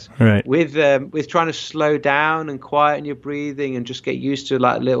success. Right. With trying to slow down and quieten your breathing and just get used to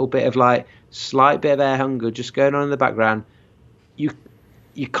like a little bit of like slight bit of air hunger just going on in the background,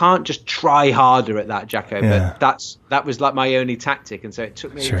 you can't just try harder at that, Jacko. But that was like my only tactic, and so it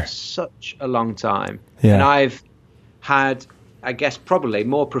took me such a long time. And I've had, I guess, probably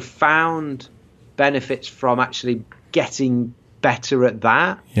more profound benefits from actually getting better at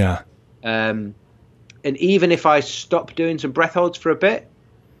that. And even if I stop doing some breath holds for a bit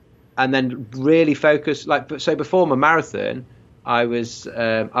and then really focus, so before my marathon, I was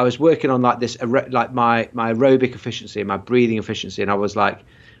working on like this, like my aerobic efficiency and my breathing efficiency. And I was like,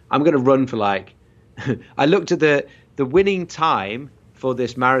 I'm going to run for like, I looked at the winning time for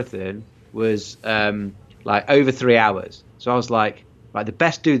this marathon was like over 3 hours. So I was like, right, the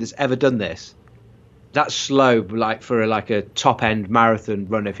best dude that's ever done this, that's slow, like for a top end marathon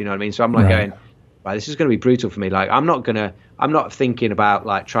run, if you know what I mean. So I'm like going, right, this is going to be brutal for me. Like I'm not thinking about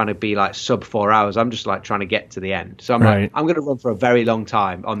like trying to be like sub 4 hours. I'm just like trying to get to the end. So I'm like, I'm going to run for a very long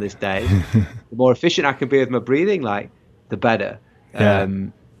time on this day. The more efficient I can be with my breathing, like the better.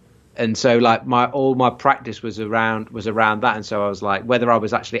 And so like all my practice was around that. And so I was like, whether I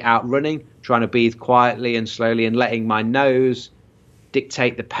was actually out running, trying to breathe quietly and slowly and letting my nose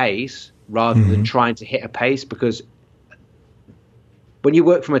dictate the pace rather than trying to hit a pace, because when you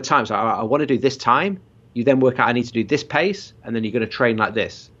work from a time, so I want to do this time, you then work out I need to do this pace, and then you're going to train like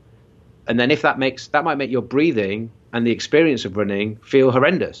this. And then if that might make your breathing and the experience of running feel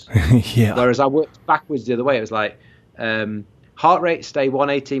horrendous. Whereas I worked backwards the other way. It was like heart rate stay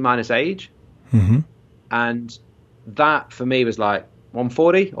 180 minus age. And that for me was like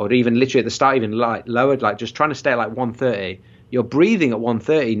 140, or even literally at the start, even like lowered, like just trying to stay at like 130. Your breathing at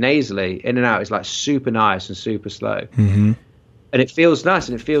 130 nasally in and out is like super nice and super slow. And it feels nice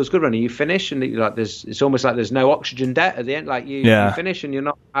and it feels good running. You finish and it's almost like there's no oxygen debt at the end. Like you finish and you're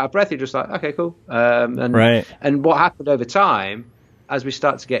not out of breath. You're just like, okay, cool. And what happened over time, as we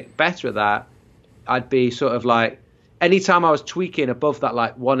start to get better at that, I'd be sort of like, anytime I was tweaking above that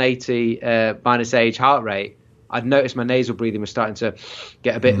like 180 minus age heart rate, I'd notice my nasal breathing was starting to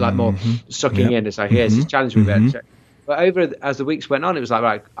get a bit like more sucking in. It's like, here's this challenge with it. But as the weeks went on, it was like,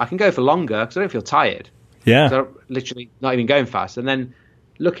 right, I can go for longer because I don't feel tired. So I'm literally not even going fast. And then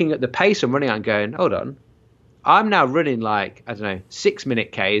looking at the pace I'm running at and going, hold on, I'm now running like, I don't know,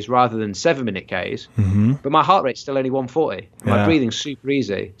 6-minute Ks rather than 7-minute Ks. But my heart rate's still only 140. My breathing's super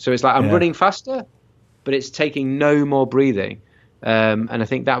easy. So it's like I'm running faster, but it's taking no more breathing. And I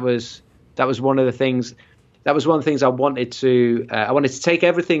think that was one of the things. That was one of the things I wanted to. I wanted to take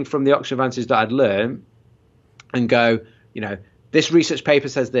everything from the Oxygen Advantage that I'd learned and go, this research paper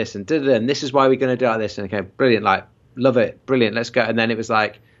says this, and this is why we're going to do it like this. And okay, brilliant. Like, love it, brilliant, let's go. And then it was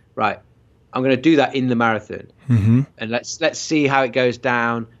like, right, I'm going to do that in the marathon, and let's see how it goes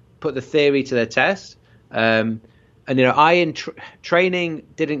down. Put the theory to the test. And I in training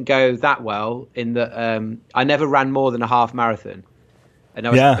didn't go that well in that I never ran more than a half marathon. And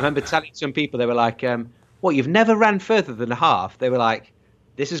I remember telling some people, they were like, "What? You've never ran further than a half?" They were like,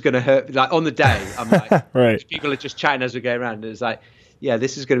 "This is going to hurt." Like on the day, I'm like, right. People are just chatting as we go around. It's like, yeah,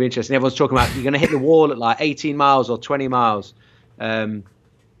 this is going to be interesting. Everyone's talking about you're going to hit the wall at like 18 miles or 20 miles.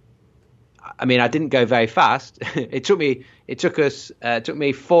 I mean, I didn't go very fast. It took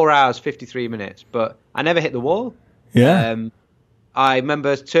me 4 hours, 53 minutes, but I never hit the wall. Yeah. I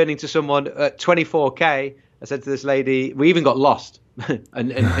remember turning to someone at 24K. I said to this lady, we even got lost, and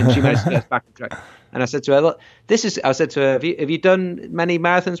she managed to get us back on track. And I said to her, look, I said to her, have you done many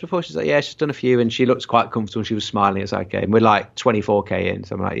marathons before? She's like, yeah, she's done a few. And she looks quite comfortable and she was smiling. It's like, okay. And we're like 24K in.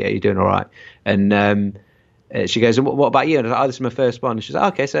 So I'm like, yeah, you're doing all right. And she goes, and what about you? And I was like, oh, this is my first one. And she's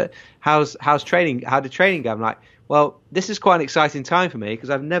like, okay, so how's training? How did training go? I'm like, well, this is quite an exciting time for me because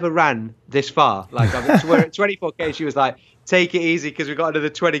I've never ran this far. Like we're at 24K. She was like, take it easy because we've got another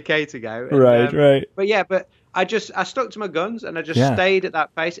 20K to go. And, right. But yeah, I stuck to my guns and I just stayed at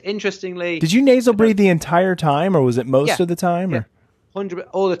that pace. Interestingly, did you nasal breathe the entire time, or was it most of the time? Yeah, 100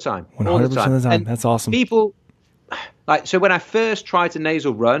 all the time. 100% of the time. And that's awesome. People. So when I first tried to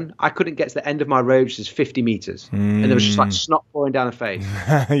nasal run, I couldn't get to the end of my road, which is 50 meters. And there was just like snot pouring down the face.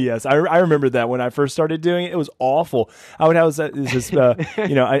 Yes, I remember that when I first started doing it. It was awful. I would have this,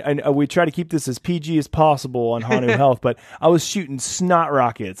 we try to keep this as PG as possible on Hanu Health, but I was shooting snot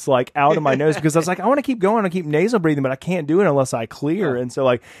rockets like out of my nose because I was like, I want to keep going, I keep nasal breathing, but I can't do it unless I clear. And so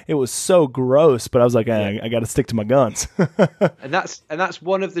like it was so gross, but I was like, I got to stick to my guns. and that's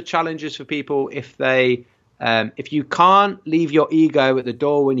one of the challenges for people if you can't leave your ego at the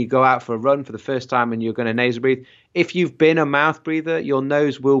door when you go out for a run for the first time and you're going to nasal breathe, if you've been a mouth breather, your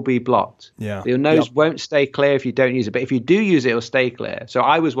nose will be blocked. Yeah. Your nose won't stay clear if you don't use it. But if you do use it, it'll stay clear. So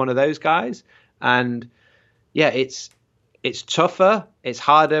I was one of those guys. And yeah, it's tougher, it's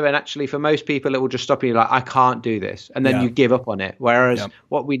harder. And actually for most people, it will just stop you like, I can't do this. And then you give up on it. Whereas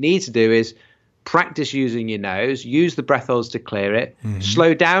what we need to do is practice using your nose, use the breath holds to clear it,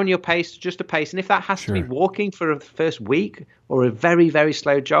 slow down your pace to just a pace. And if that has to be walking for a first week or a very, very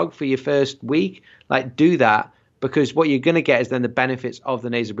slow jog for your first week, like do that, because what you're going to get is then the benefits of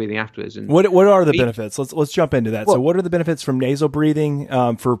the nasal breathing afterwards. And what are the benefits? Let's jump into that. So what are the benefits from nasal breathing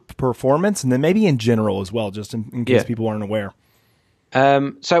for performance, and then maybe in general as well, just in case people aren't aware?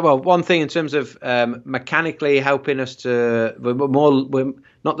 One thing in terms of mechanically helping us to, we're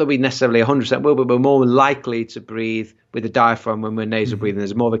not that we necessarily 100% will, but we're more likely to breathe with the diaphragm when we're nasal breathing.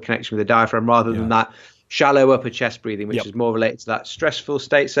 There's more of a connection with the diaphragm rather than that shallow upper chest breathing, which is more related to that stressful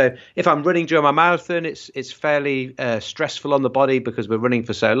state. So if I'm running during my marathon, it's fairly stressful on the body because we're running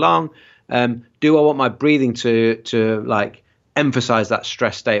for so long. Do I want my breathing to like emphasize that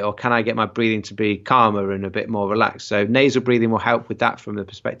stress state, or can I get my breathing to be calmer and a bit more relaxed? So nasal breathing will help with that from the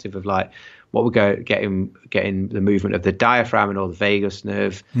perspective of like what we're getting the movement of the diaphragm and all the vagus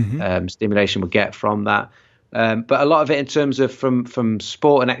nerve stimulation we'll get from that. But a lot of it in terms of from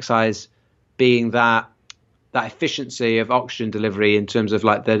sport and exercise being that efficiency of oxygen delivery in terms of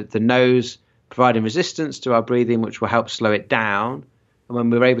like the nose providing resistance to our breathing, which will help slow it down. And when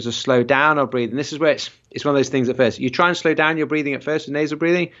we're able to slow down our breathing, this is where it's one of those things at first. You try and slow down your breathing at first with nasal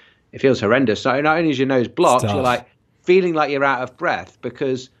breathing, it feels horrendous. So not only is your nose blocked, you're like feeling like you're out of breath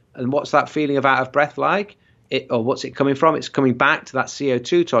and what's that feeling of out of breath like? What's it coming from? It's coming back to that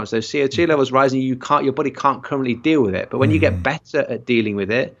CO2 tolerance. Those CO2 levels rising, your body can't currently deal with it. But when you get better at dealing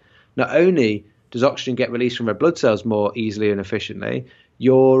with it, not only does oxygen get released from red blood cells more easily and efficiently,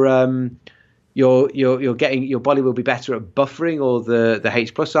 your body will be better at buffering all the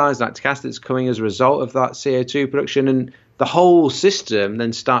H plus ions, lactic acid that's coming as a result of that CO2 production, and the whole system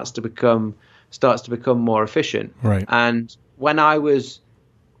then starts to become more efficient. Right. And when I was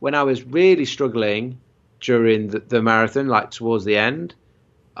really struggling during the marathon, like towards the end,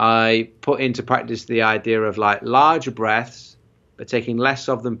 I put into practice the idea of like larger breaths, but taking less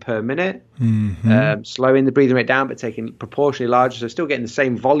of them per minute, slowing the breathing rate down, but taking proportionally larger. So still getting the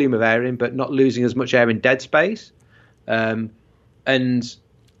same volume of air in, but not losing as much air in dead space. And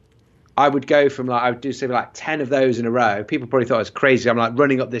I would go from I would do say like 10 of those in a row. People probably thought I was crazy. I'm like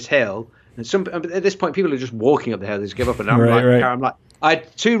running up this hill. And at this point, people are just walking up the hill. They just give up. And I'm like, I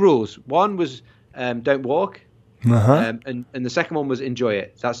had two rules. One was don't walk. And the second one was enjoy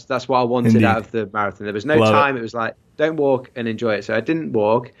it. That's what I wanted out of the marathon. There was no time. It was like, don't walk and enjoy it. So I didn't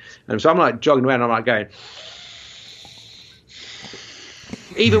walk. And so I'm like jogging around. I'm like going,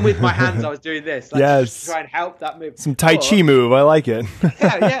 Even with my hands, I was doing this. Like, yes. to try and help that move. Some Tai Chi move. I like it.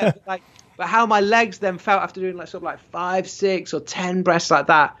 yeah. But how my legs then felt after doing like sort of like 5, 6 or 10 breaths like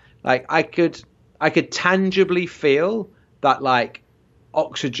that, like I could tangibly feel that like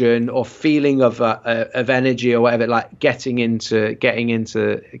oxygen or feeling of energy or whatever, like getting into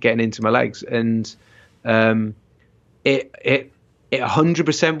my legs, and it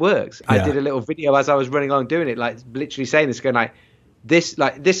 100% works. Yeah. I did a little video as I was running along doing it, like literally saying this, going like this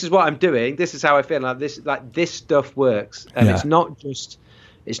is what I'm doing, this is how I feel, like this stuff works, and it's not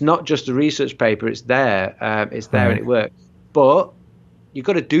just a research paper, it's there and it works, but you've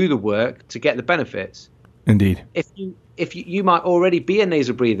got to do the work to get the benefits. Indeed. If you might already be a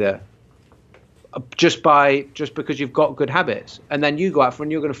nasal breather just because you've got good habits, and then you go out for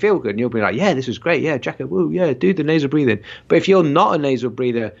and you're going to feel good and you'll be like, yeah, this is great, yeah, Jacko, woo, yeah, do the nasal breathing. But if you're not a nasal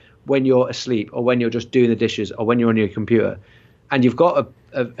breather when you're asleep or when you're just doing the dishes or when you're on your computer and you've got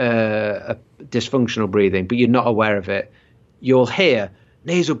a dysfunctional breathing but you're not aware of it, you'll hear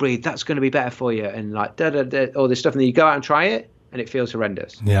nasal breathe, that's going to be better for you, and like all this stuff, and then you go out and try it and it feels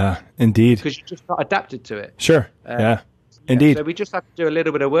horrendous. Yeah, indeed. Because you're just not adapted to it. Sure. Yeah. Indeed. So we just have to do a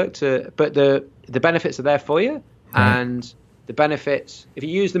little bit of work but the benefits are there for you, and the benefits, if you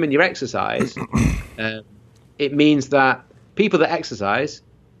use them in your exercise, it means that people that exercise,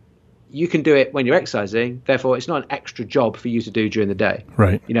 you can do it when you're exercising. Therefore, it's not an extra job for you to do during the day.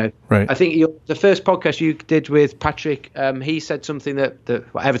 Right. Right. I think the first podcast you did with Patrick, he said something that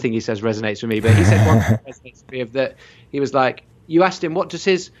well, everything he says resonates with me, but he said one thing that resonates with me, of that he was like, you asked him what's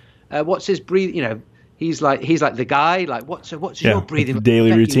his breathing, he's like the guy, like what's your breathing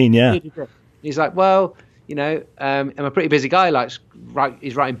daily routine? Yeah. He's like, well, I'm a pretty busy guy. Like,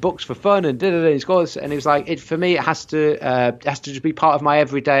 he's writing books for fun and he's got this, and he was like, for me, it has to just be part of my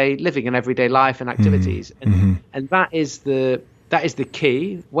everyday living and everyday life and activities. And that is the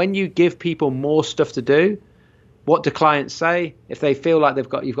key. When you give people more stuff to do, what do clients say? If they feel like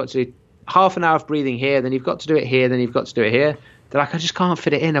you've got to do half an hour of breathing here, then you've got to do it here, then you've got to do it here. They're like, I just can't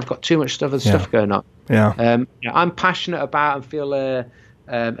fit it in. I've got too much stuff going on. Yeah. I'm passionate about and feel a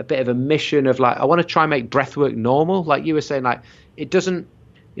bit of a mission of like, I want to try and make breath work normal. Like you were saying, like it doesn't,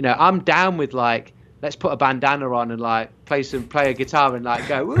 I'm down with like, let's put a bandana on and like play a guitar and like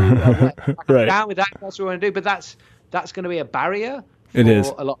go, woo, I'm right. down with that. That's what I want to do. But that's going to be a barrier for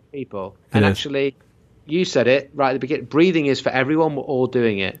a lot of people. And actually, you said it right at the beginning. Breathing is for everyone. We're all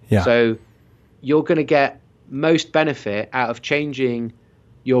doing it. Yeah. So you're going to get most benefit out of changing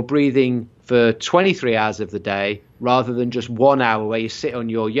your breathing for 23 hours of the day rather than just 1 hour where you sit on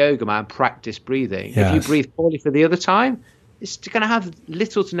your yoga mat and practice breathing. Yes. If you breathe poorly for the other time, it's going to have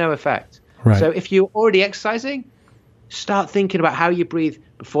little to no effect. Right. So if you're already exercising, start thinking about how you breathe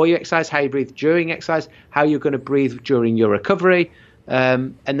before you exercise, how you breathe during exercise, how you're going to breathe during your recovery,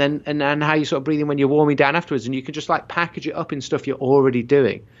 and then how you're sort of breathing when you're warming down afterwards. And you can just like package it up in stuff you're already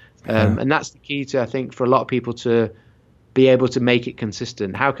doing. And that's the key to, I think, for a lot of people to be able to make it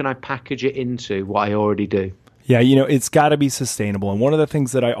consistent. How can I package it into what I already do? Yeah, it's got to be sustainable. And one of the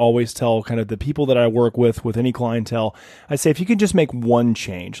things that I always tell kind of the people that I work with any clientele, I say, if you can just make one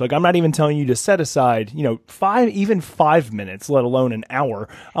change, like I'm not even telling you to set aside, 5 minutes, let alone an hour.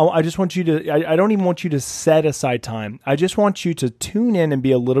 I just want you to, I don't even want you to set aside time. I just want you to tune in and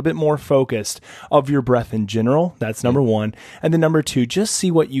be a little bit more focused of your breath in general. That's number one. And then number two, just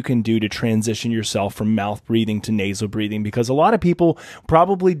see what you can do to transition yourself from mouth breathing to nasal breathing, because a lot of people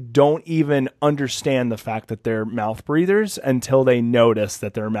probably don't even understand the fact that they're mouth breathers until they notice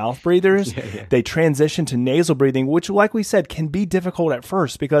that they're mouth breathers. They transition to nasal breathing, which, like we said, can be difficult at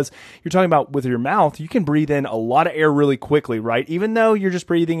first, because you're talking about with your mouth, you can breathe in a lot of air really quickly, right? Even though you're just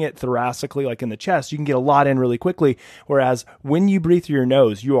breathing it thoracically, like in the chest, you can get a lot in really quickly. Whereas when you breathe through your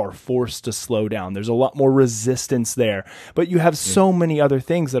nose, you are forced to slow down. There's a lot more resistance there, but you have so many other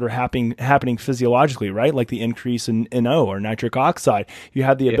things that are happening physiologically, right? Like the increase in NO or nitric oxide. You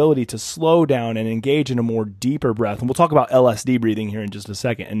have the ability to slow down and engage in a more deeper breath. And we'll talk about LSD breathing here in just a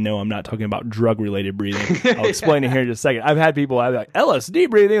second. And no, I'm not talking about drug-related breathing. I'll explain it here in just a second. I've had people have like,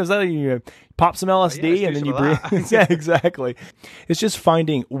 LSD breathing? Is that you pop some LSD and then you breathe? Yeah, exactly. It's just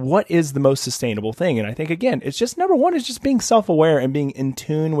finding what is the most sustainable thing. And I think, again, it's just number one is just being self-aware and being in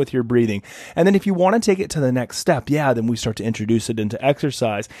tune with your breathing. And then if you want to take it to the next step, then we start to introduce it into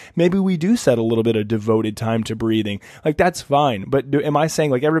exercise. Maybe we do set a little bit of devoted time to breathing. Like, that's fine. But am I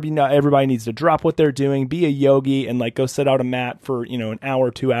saying like everybody needs to drop what they're doing, be a yogi, and like go sit out a mat for, an hour,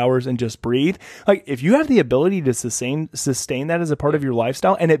 2 hours and just breathe? Like, if you have the ability to sustain that as a part of your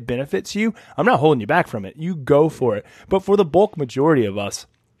lifestyle and it benefits you, I'm not holding you back from it. You go for it. But for the bulk majority of us,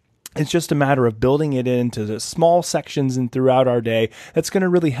 It's just a matter of building it into the small sections and throughout our day. That's going to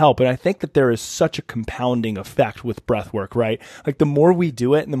really help. And I think that there is such a compounding effect with breath work, right? Like the more we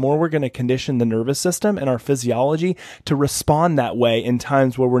do it and the more we're going to condition the nervous system and our physiology to respond that way in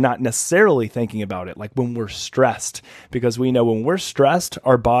times where we're not necessarily thinking about it, like when we're stressed, because we know when we're stressed,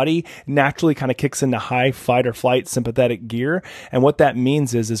 our body naturally kind of kicks into high fight or flight sympathetic gear. And what that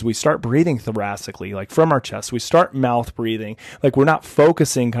means is we start breathing thoracically, like from our chest. We start mouth breathing, like we're not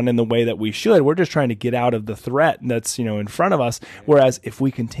focusing kind of in the way that we should. We're just trying to get out of the threat that's, in front of us. Whereas if we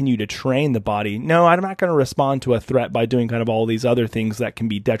continue to train the body, no, I'm not going to respond to a threat by doing kind of all these other things that can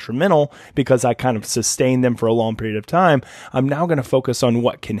be detrimental because I kind of sustain them for a long period of time. I'm now going to focus on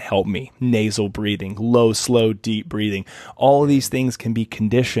what can help me. Nasal breathing, low, slow, deep breathing. All of these things can be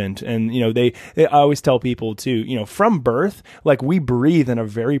conditioned. And, I always tell people too, from birth, like we breathe in a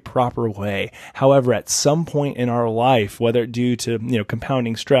very proper way. However, at some point in our life, whether due to,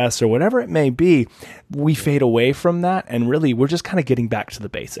 compounding stress or whatever it may be, we fade away from that. And really, we're just kind of getting back to the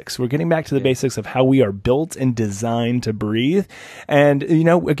basics. We're getting back to the basics of how we are built and designed to breathe. And,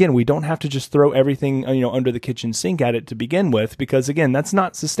 again, we don't have to just throw everything, under the kitchen sink at it to begin with, because again, that's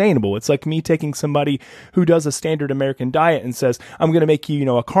not sustainable. It's like me taking somebody who does a standard American diet and says, I'm going to make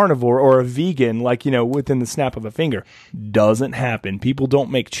you, a carnivore or a vegan, like, within the snap of a finger. Doesn't happen. People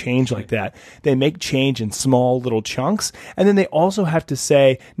don't make change like that. They make change in small little chunks. And then they also have to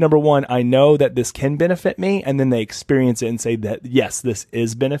say, number one, I know that this can benefit me. And then they experience it and say that, yes, this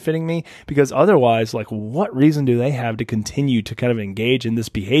is benefiting me. Because otherwise, like, what reason do they have to continue to kind of engage in this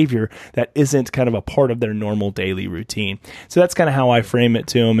behavior that isn't kind of a part of their normal daily routine? So that's kind of how I frame it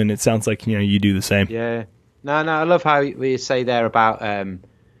to them. And it sounds like, you do the same. Yeah. No, I love how you say there about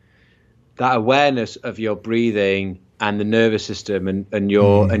that awareness of your breathing and the nervous system and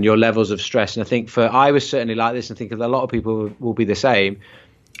your levels of stress. And I think I was certainly like this, and I think a lot of people will be the same.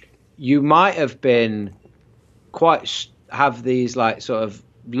 You might have been have these like sort of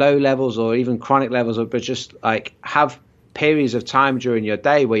low levels or even chronic levels, but just like have periods of time during your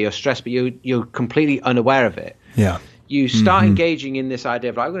day where you're stressed, but you're completely unaware of it. Yeah. You start engaging in this idea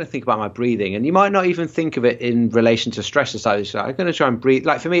of like, I'm going to think about my breathing, and you might not even think of it in relation to stress. It's like, I'm going to try and breathe.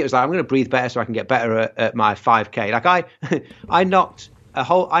 Like for me, it was like, I'm going to breathe better so I can get better at my 5K. Like I knocked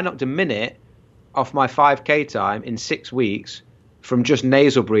a minute off my 5K time in 6 weeks from just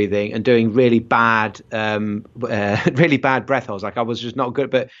nasal breathing and doing really bad breath holds. Like I was just not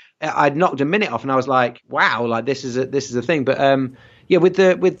good, but I'd knocked a minute off, and I was like, wow, like this is a thing. But with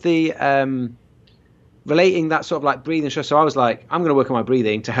the relating that sort of like breathing stress. So I was like, I'm going to work on my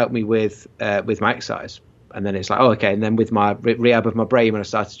breathing to help me with my exercise. And then it's like, oh, okay. And then with my rehab of my brain, when I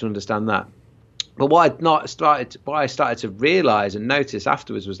started to understand that. But what I started to realize and notice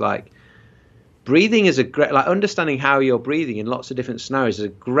afterwards was like, breathing is a great, like understanding how you're breathing in lots of different scenarios is a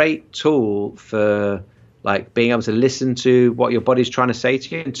great tool for like being able to listen to what your body's trying to say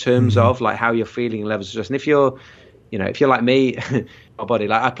to you in terms of like how you're feeling and levels of stress. And if you're like me, my body,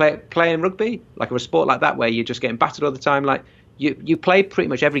 like I play in rugby, like a sport like that where you're just getting battered all the time. Like you play pretty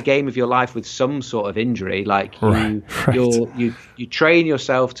much every game of your life with some sort of injury. Like you train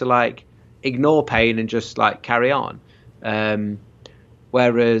yourself to like ignore pain and just like carry on.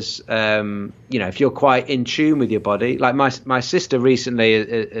 Whereas, if you're quite in tune with your body, like my sister recently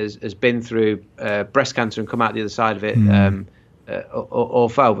has been through breast cancer and come out the other side of it. Or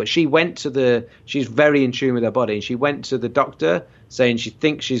fell, but she's very in tune with her body, and she went to the doctor saying she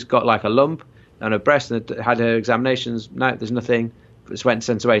thinks she's got like a lump on her breast, and had her examinations. No, there's nothing. It's went and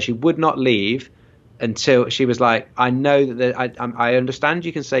sent away. She would not leave until she was like, I know that I understand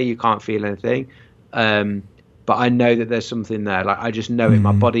you can say you can't feel anything, but I know that there's something there. Like I just know it.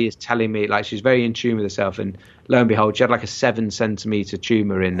 My body is telling me. Like she's very in tune with herself, and lo and behold, she had like a 7-centimeter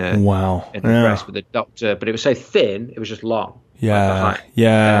tumor in her breast with the doctor, but it was so thin, it was just long. Yeah.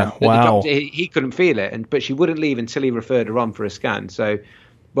 Wow. The doctor, he couldn't feel it, but she wouldn't leave until he referred her on for a scan. So,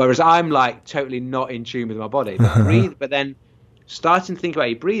 whereas I'm like totally not in tune with my body, but then starting to think about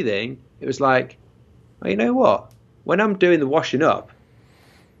your breathing, it was like, well, you know what? When I'm doing the washing up,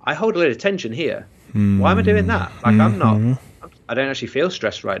 I hold a little tension here. Why am I doing that? Like I don't actually feel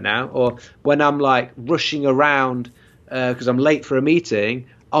stressed right now. Or when I'm like rushing around because I'm late for a meeting,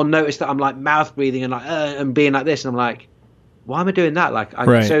 I'll notice that I'm like mouth breathing and like and being like this, and I'm like, why am I doing that? Like,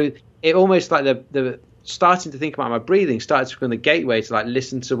 so it almost like the starting to think about my breathing started to become the gateway to like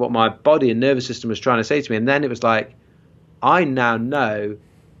listen to what my body and nervous system was trying to say to me. And then it was like, I now know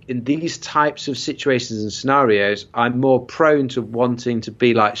in these types of situations and scenarios, I'm more prone to wanting to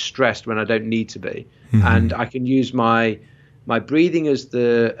be like stressed when I don't need to be. And I can use my breathing as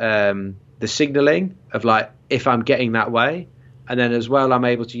the signaling of like, if I'm getting that way. And then as well, I'm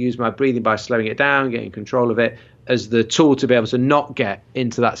able to use my breathing by slowing it down, getting control of it as the tool to be able to not get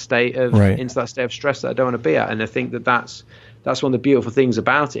into that state of stress that I don't want to be at. And I think that's one of the beautiful things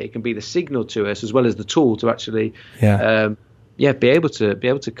about it. It can be the signal to us as well as the tool to actually be able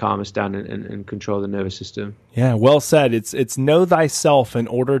to calm us down and control the nervous system. Yeah, well said. It's know thyself in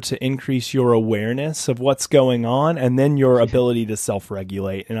order to increase your awareness of what's going on and then your ability to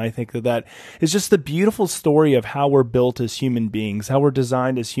self-regulate. And I think that is just the beautiful story of how we're built as human beings, how we're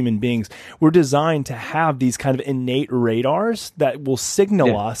designed as human beings. We're designed to have these kind of innate radars that will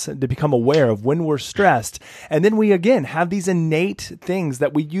signal us to become aware of when we're stressed. And then we, again, have these innate things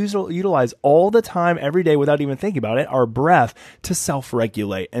that we utilize all the time, every day without even thinking about it, our breath, to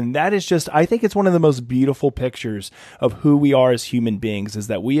self-regulate. And that is just, I think it's one of the most beautiful pictures of who we are as human beings, is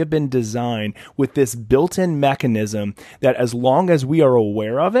that we have been designed with this built-in mechanism that as long as we are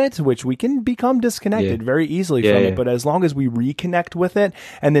aware of it, which we can become disconnected very easily from it, but as long as we reconnect with it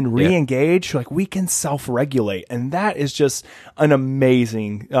and then re-engage, like we can self-regulate. And that is just an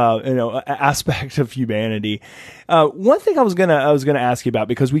amazing aspect of humanity. One thing I was gonna ask you about,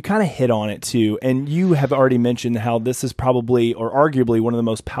 because we kind of hit on it too, and you have already mentioned how this is probably or arguably one of the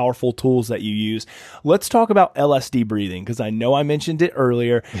most powerful tools that you use. Let's talk about LSD breathing, because I know I mentioned it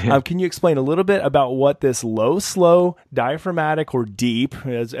earlier. Can you explain a little bit about what this low, slow, diaphragmatic, or deep,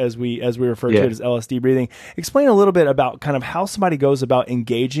 as we refer to it as LSD breathing? Explain a little bit about kind of how somebody goes about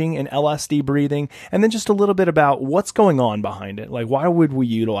engaging in LSD breathing, and then just a little bit about what's going on behind it. Like, why would we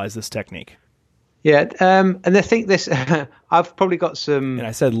utilize this technique? Yeah, and I think this, I've probably got some... And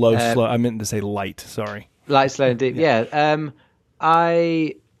I said low, slow, I meant to say light, sorry. Light, slow, and deep,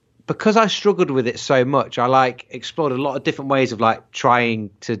 because I struggled with it so much, I explored a lot of different ways of trying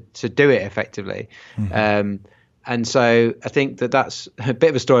to do it effectively. And so I think that's a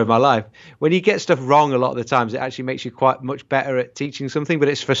bit of a story of my life. When you get stuff wrong a lot of the times, it actually makes you quite much better at teaching something, but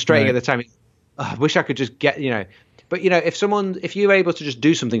it's frustrating at the time. I wish I could just get, but if you're able to just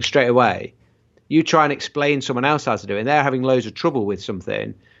do something straight away, you try and explain someone else how to do it, and they're having loads of trouble with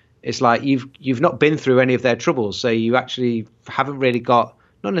something. It's like you've not been through any of their troubles, so you actually haven't really got,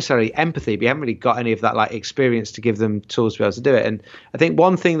 not necessarily empathy, but you haven't really got any of that experience to give them tools to be able to do it. And I think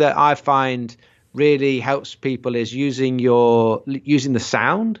one thing that I find really helps people is using the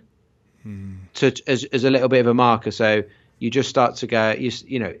sound as a little bit of a marker. So you just start to go,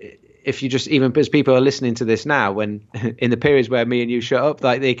 if you just, even as people are listening to this now, when in the periods where me and you shut up,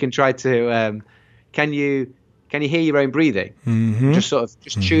 they can try to, can you hear your own breathing? Just sort of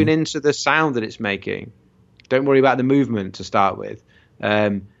tune into the sound that it's making. Don't worry about the movement to start with.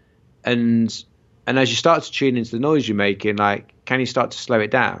 And as you start to tune into the noise you're making, can you start to slow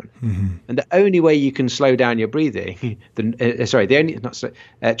it down? And the only way you can slow down your breathing,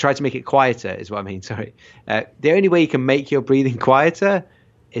 try to make it quieter is what I mean. Sorry. The only way you can make your breathing quieter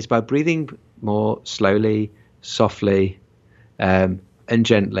is by breathing more slowly, softly, and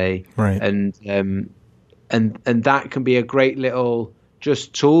gently. Right. And that can be a great little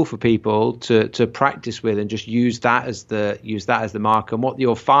just tool for people to practice with, and just use that as the marker. And what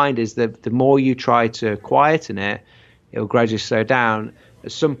you'll find is that the more you try to quieten it, it'll gradually slow down.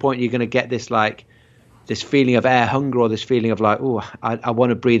 At some point, you're going to get this feeling of air hunger, or this feeling of I want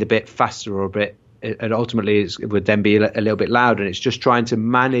to breathe a bit faster or a bit, and ultimately it would then be a little bit louder. And it's just trying to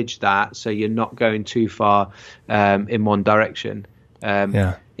manage that so you're not going too far in one direction.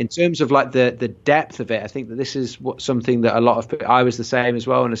 In terms of the depth of it, I think that this is something that a lot of, I was the same as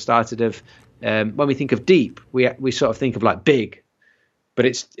well when I started when we think of deep, we sort of think of big, but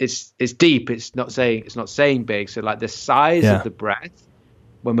it's deep. It's not saying big. So the size of the breath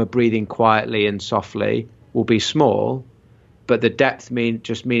when we're breathing quietly and softly will be small, but the depth meaning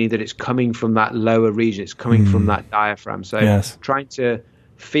that it's coming from that lower region. It's coming from that diaphragm. So trying to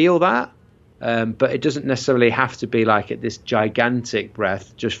feel that. But it doesn't necessarily have to be at this gigantic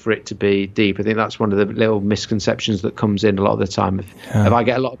breath just for it to be deep. I think that's one of the little misconceptions that comes in a lot of the time. If I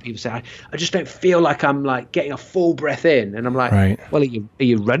get a lot of people say, I just don't feel like I'm getting a full breath in. And I'm like, well, are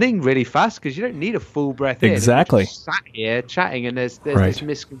you running really fast? Because you don't need a full breath in. Exactly. You're just sat here chatting, and there's this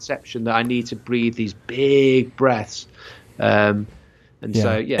misconception that I need to breathe these big breaths. And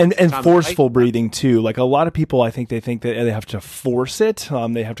forceful breathing too. A lot of people, I think they think that they have to force it.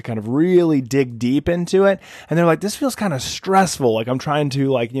 They have to kind of really dig deep into it. And they're like, this feels kind of stressful. I'm trying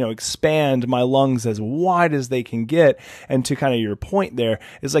to expand my lungs as wide as they can get. And to kind of your point there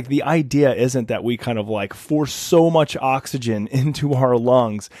is the idea isn't that we kind of force so much oxygen into our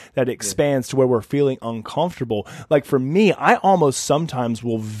lungs that it expands to where we're feeling uncomfortable. For me, I almost sometimes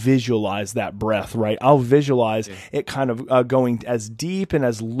will visualize that breath, right? I'll visualize it kind of going as deep deep and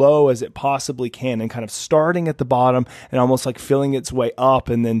as low as it possibly can, and kind of starting at the bottom and almost like feeling its way up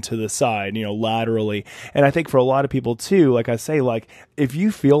and then to the side, laterally. And I think for a lot of people too, like I say, like if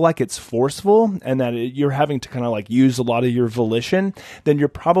you feel like it's forceful and that you're having to kind of like use a lot of your volition, then you're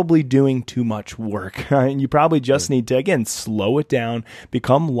probably doing too much work. Right? And you probably just need to, again, slow it down,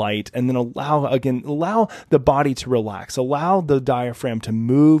 become light, and then allow the body to relax, allow the diaphragm to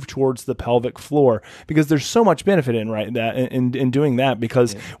move towards the pelvic floor, because there's so much benefit in doing that,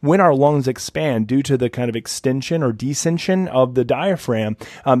 because when our lungs expand due to the kind of extension or descension of the diaphragm,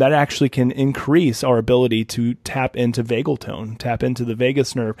 that actually can increase our ability to tap into vagal tone, tap into the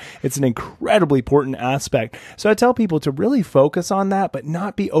vagus nerve. It's an incredibly important aspect. So I tell people to really focus on that, but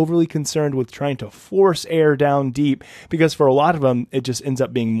not be overly concerned with trying to force air down deep, because for a lot of them, it just ends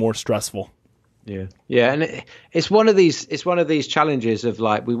up being more stressful. Yeah, and it's one of these challenges of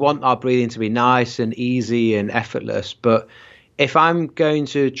like, we want our breathing to be nice and easy and effortless, but if I'm going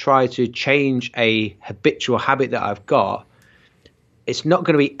to try to change a habitual habit that I've got, it's not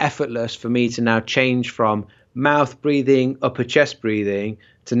going to be effortless for me to now change from mouth breathing, upper chest breathing,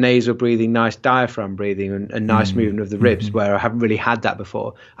 to nasal breathing, nice diaphragm breathing, and nice movement of the ribs, where I haven't really had that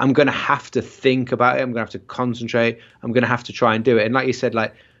before. I'm going to have to think about it. I'm going to have to concentrate. I'm going to have to try and do it. And like you said,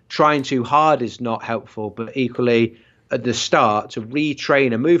 like, trying too hard is not helpful, but equally at the start, to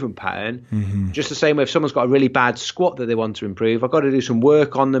retrain a movement pattern, just the same way if someone's got a really bad squat that they want to improve, I've got to do some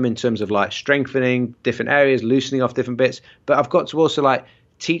work on them in terms of like strengthening different areas, loosening off different bits, but I've got to also like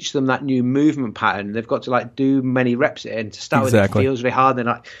teach them that new movement pattern. They've got to like do many reps at it, and to start with, it feels really hard. They're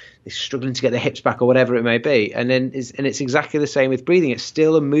like, they're struggling to get their hips back or whatever it may be. And then it's exactly the same with breathing. It's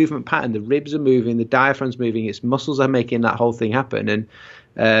still a movement pattern. The ribs are moving, the diaphragm's moving, its muscles are making that whole thing happen.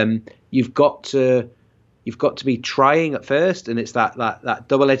 And you've got to be trying at first, and it's that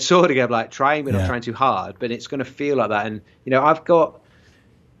double-edged sword again, like trying but not trying too hard, but it's going to feel like that. And I've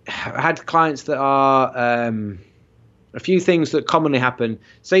had clients that are a few things that commonly happen.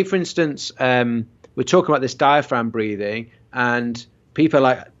 Say for instance, we're talking about this diaphragm breathing, and people are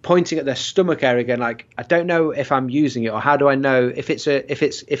like pointing at their stomach area again, like, I don't know if I'm using it, or how do I know if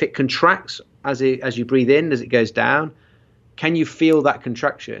it contracts as you breathe in, as it goes down? Can you feel that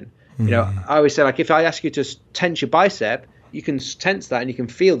contraction? I always say, like, if I ask you to tense your bicep, you can tense that and you can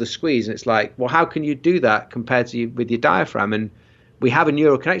feel the squeeze. And it's like, well, how can you do that compared to with your diaphragm? And we have a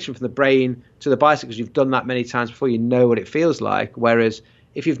neural connection from the brain to the bicep because you've done that many times before. You know what it feels like. Whereas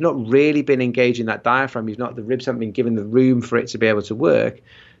if you've not really been engaging that diaphragm, the ribs haven't been given the room for it to be able to work,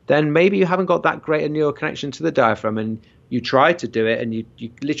 then maybe you haven't got that great a neural connection to the diaphragm, and you try to do it and you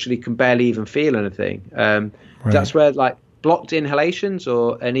literally can barely even feel anything. That's where, like, blocked inhalations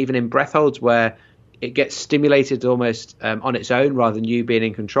and even in breath holds, where it gets stimulated almost on its own rather than you being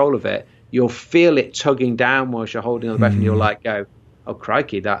in control of it, you'll feel it tugging down whilst you're holding on the breath, and you'll like go, oh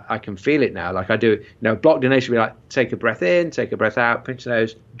crikey, that I can feel it now. Like I do, blocked inhalation would be like, take a breath in, take a breath out, pinch the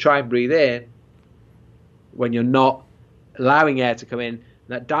nose, try and breathe in when you're not allowing air to come in.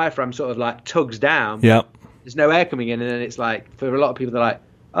 That diaphragm sort of like tugs down. Yeah. There's no air coming in, and then it's like, for a lot of people, they're like,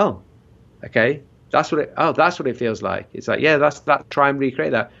 oh, okay. That's what it feels like. It's like, yeah, that's that. Try and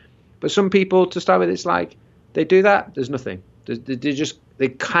recreate that. But some people, to start with, it's like they do that. There's nothing. They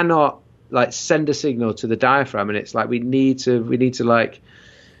cannot like send a signal to the diaphragm, and it's like we need to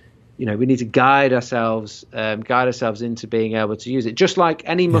guide ourselves into being able to use it. Just like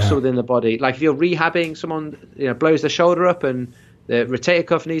any muscle within the body. Like if you're rehabbing, someone blows their shoulder up and the rotator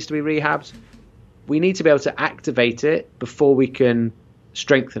cuff needs to be rehabbed. We need to be able to activate it before we can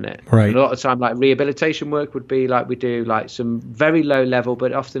strengthen it. Right. And a lot of time, like rehabilitation work would be like, we do like some very low level,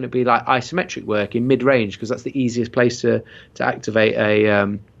 but often it'd be like isometric work in mid range, because that's the easiest place to activate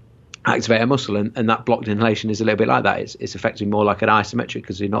a muscle, and that blocked inhalation is a little bit like that. It's effectively more like an isometric,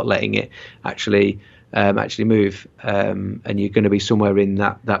 because you're not letting it actually move, and you're going to be somewhere in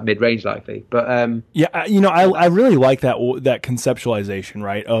that mid range likely. But I really like that conceptualization,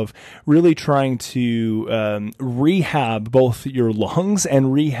 right, of really trying to rehab both your lungs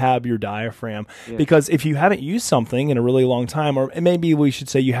and rehab your diaphragm, because if you haven't used something in a really long time, or maybe we should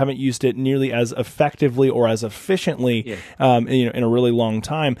say you haven't used it nearly as effectively or as efficiently in a really long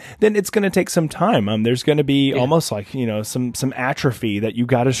time, then it's going to take some time. There's going to be almost like some atrophy that you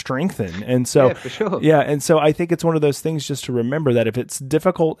got to strengthen, and so for sure. Yeah, and so I think it's one of those things just to remember that if it's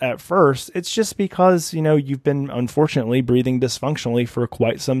difficult at first, it's just because, you've been unfortunately breathing dysfunctionally for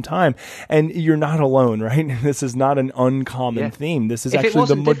quite some time, and you're not alone, right? This is not an uncommon theme. This is actually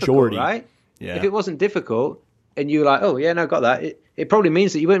the majority. Right? Yeah. If it wasn't difficult and you were like, oh yeah, no, got that, it probably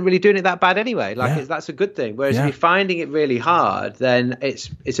means that you weren't really doing it that bad anyway. Like that's a good thing. Whereas if you're finding it really hard, then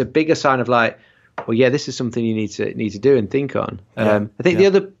it's a bigger sign of like, well, yeah, this is something you need to do and think on. I think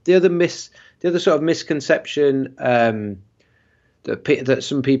the other sort of misconception that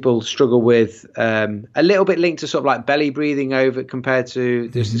some people struggle with, a little bit linked to sort of like belly breathing over compared to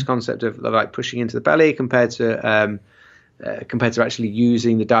this concept of like pushing into the belly compared to actually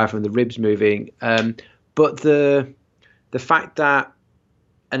using the diaphragm, the ribs moving. But the fact that,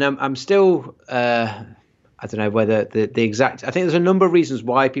 and I'm still, I don't know whether the exact, I think there's a number of reasons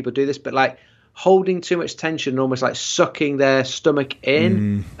why people do this, but like holding too much tension, almost like sucking their stomach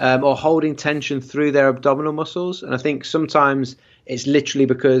in, or holding tension through their abdominal muscles. And I think sometimes it's literally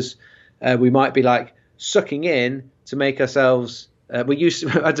because we might be like sucking in to make ourselves. We used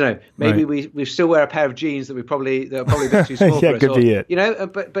to, I don't know. Maybe we still wear a pair of jeans that are probably a bit too small for us. Could be it. You know,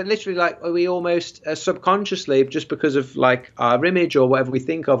 but literally, like we almost subconsciously, just because of like our image or whatever we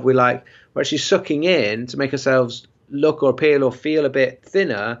think of, we're actually sucking in to make ourselves look or appear or feel a bit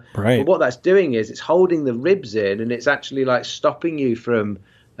thinner. Right. But what that's doing is it's holding the ribs in, and it's actually like stopping you from.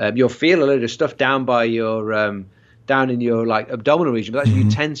 You'll feel a load of stuff down by your. Down in your like abdominal region, but actually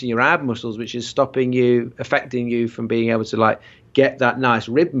you tensing your ab muscles, which is affecting you from being able to like get that nice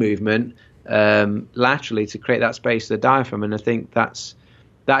rib movement laterally to create that space for the diaphragm. And I think that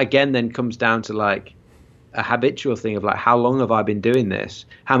again then comes down to like a habitual thing of like, how long have I been doing this?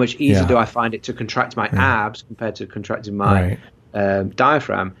 How much easier do I find it to contract my abs compared to contracting my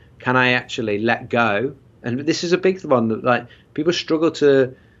diaphragm? Can I actually let go? And this is a big one that like people struggle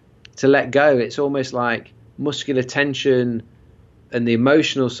to let go. It's almost like muscular tension and the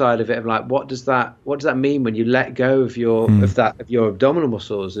emotional side of it of like what does that mean when you let go of your of your abdominal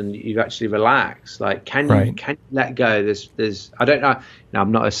muscles and you actually relax? Like can you let go? There's I don't know,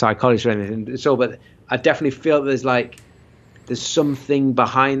 I'm not a psychologist or anything at all, but I definitely feel there's something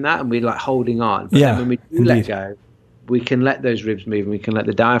behind that and we're like holding on. But then when we do let go, we can let those ribs move and we can let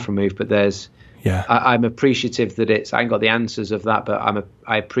the diaphragm move, but there's I'm appreciative that I ain't got the answers of that, but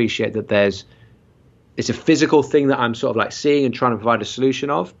I appreciate that it's a physical thing that I'm sort of like seeing and trying to provide a solution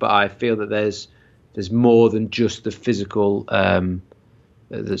of, but I feel that there's more than just the physical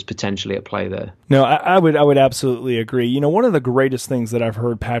that's potentially at play there. No, I would absolutely agree. You know, one of the greatest things that I've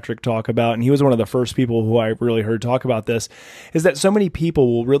heard Patrick talk about, and he was one of the first people who I really heard talk about this, is that so many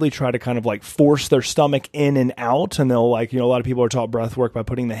people will really try to kind of like force their stomach in and out. And they'll like, you know, a lot of people are taught breath work by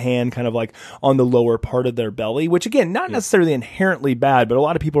putting the hand kind of like on the lower part of their belly, which again, not necessarily inherently bad, but a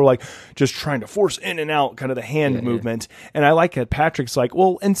lot of people are like just trying to force in and out kind of the hand movement. And I like that Patrick's like,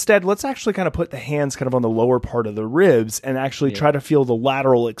 well, instead, let's actually kind of put the hands kind of on the lower part of the ribs and actually try to feel the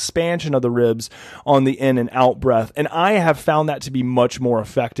lateral expansion of the ribs on the in and out breath. And I have found that to be much more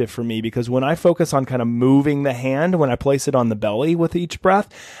effective for me because when I focus on kind of moving the hand, when I place it on the belly with each breath,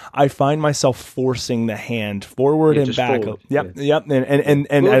 I find myself forcing the hand forward and back. Forward, Yep.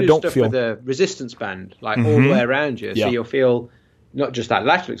 And I don't feel with a resistance band like all the way around you. So you'll feel not just that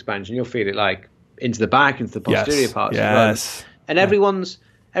lateral expansion, you'll feel it like into the back, into the posterior parts as well. And everyone's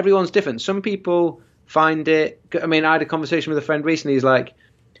different. Some people find it, I mean, I had a conversation with a friend recently, he's like,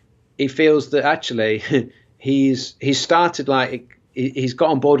 he feels that actually he's started like he's got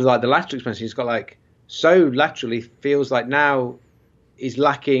on board with like the lateral expansion. He's got like so laterally feels like now he's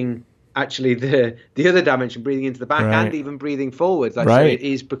lacking actually the other dimension, breathing into the back and even breathing forwards. Like so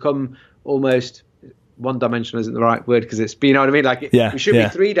he's become almost one dimensional isn't the right word because it's, you know what I mean? Like we should be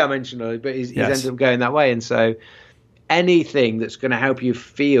 3-dimensional, but he's ended up going that way. And so anything that's going to help you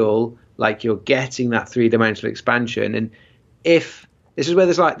feel like you're getting that 3-dimensional expansion, and if this is where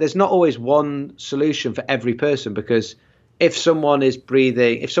there's not always one solution for every person, because if someone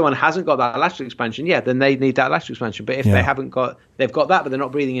hasn't got that lateral expansion, then they need that lateral expansion. But if they've got that, but they're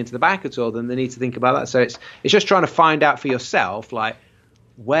not breathing into the back at all, then they need to think about that. So it's just trying to find out for yourself, like,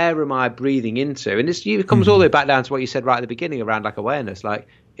 where am I breathing into? And it comes all the way back down to what you said right at the beginning around like awareness. Like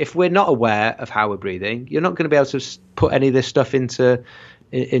if we're not aware of how we're breathing, you're not going to be able to put any of this stuff into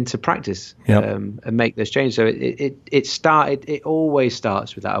practice and make those changes. So it always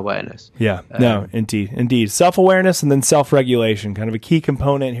starts with that awareness. No, indeed. Self-awareness and then self-regulation, kind of a key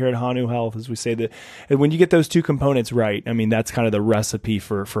component here at Hanu Health, as we say that when you get those two components right, I mean, that's kind of the recipe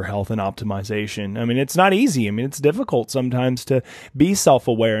for health and optimization. I mean, it's not easy. I mean, it's difficult sometimes to be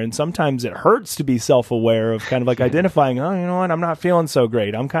self-aware, and sometimes it hurts to be self-aware of kind of like identifying, oh, you know what, I'm not feeling so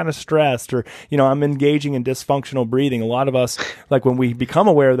great. I'm kind of stressed, or, you know, I'm engaging in dysfunctional breathing. A lot of us, like when we become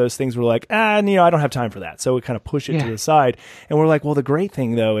aware of those things, we're like, I don't have time for that. So we kind of push it to the side. And we're like, well, the great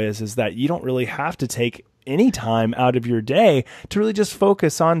thing though is that you don't really have to take any time out of your day to really just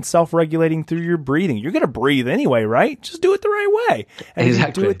focus on self-regulating through your breathing. You're going to breathe anyway, right? Just do it the right way. And if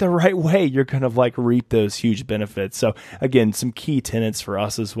you do it the right way, you're going to like reap those huge benefits. So again, some key tenets for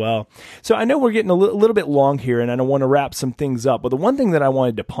us as well. So I know we're getting a little bit long here, and I don't want to wrap some things up, but the one thing that I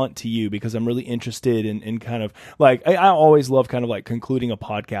wanted to punt to you, because I'm really interested in kind of like, I always love kind of like concluding a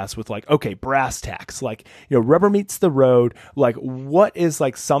podcast with like, okay, brass tacks, like, you know, rubber meets the road. Like, what is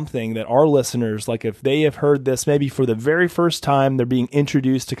like something that our listeners, like if they have heard this maybe for the very first time, they're being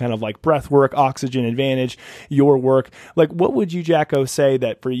introduced to kind of like breath work, Oxygen Advantage, your work, like what would you, Jacko, say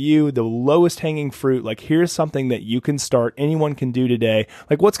that for you, the lowest hanging fruit, like here's something that you can start, anyone can do today?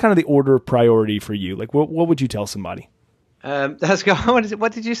 Like what's kind of the order of priority for you? Like what would you tell somebody? That's good.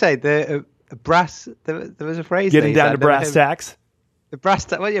 What did you say? The brass, there was a phrase. Getting down to brass tacks. The brass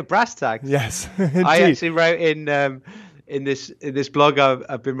tacks. Well, yeah, brass tacks. Yes. I actually wrote in this blog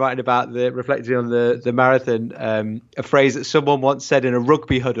I've been writing about, reflecting on the marathon, a phrase that someone once said in a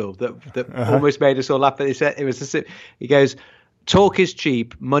rugby huddle that almost made us all laugh. But he goes, "Talk is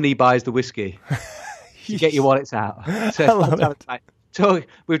cheap, money buys the whiskey." You get your wallets out. So I love it. Like,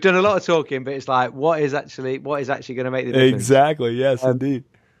 we've done a lot of talking, but it's like, what is actually going to make the difference? Exactly. Yes, indeed.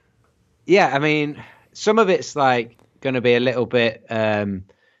 Yeah, I mean, some of it's like going to be a little bit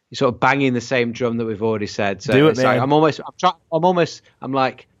sort of banging the same drum that we've already said. So it's like I'm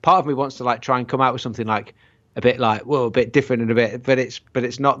like, part of me wants to like try and come out with something like a bit like, well, a bit different and a bit, but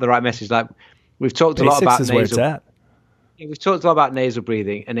it's not the right message. Like we've talked a lot about nasal. We've talked a lot about nasal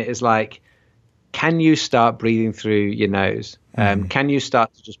breathing, and it is like, can you start breathing through your nose? Can you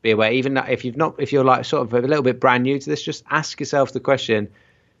start to just be aware, even if you're like sort of a little bit brand new to this, just ask yourself the question,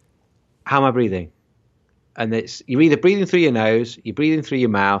 how am I breathing? And you're either breathing through your nose, you're breathing through your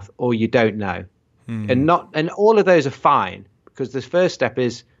mouth, or you don't know. And all of those are fine, because the first step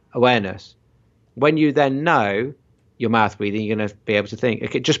is awareness. When you then know your mouth breathing, you're going to be able to think.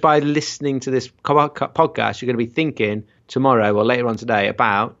 Okay, just by listening to this podcast, you're going to be thinking tomorrow or later on today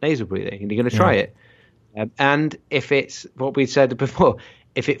about nasal breathing, and you're going to try it. And if it's what we said before,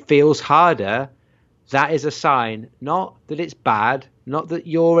 if it feels harder, that is a sign, not that it's bad, not that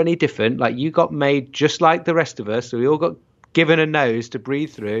you're any different. Like you got made just like the rest of us. So we all got given a nose to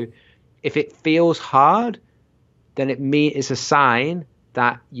breathe through. If it feels hard, then it's a sign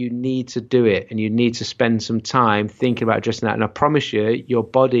that you need to do it, and you need to spend some time thinking about addressing that. And I promise you, your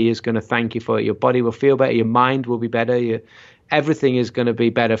body is going to thank you for it. Your body will feel better. Your mind will be better. Everything is going to be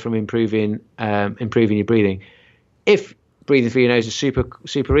better from improving your breathing. If breathing through your nose is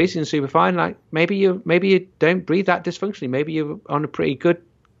super easy and super fine, like maybe you don't breathe that dysfunctionally. Maybe you're on a pretty good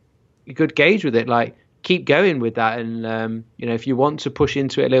gauge with it. Like keep going with that. And if you want to push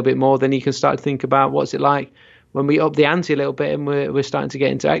into it a little bit more, then you can start to think about what's it like when we up the ante a little bit and we're starting to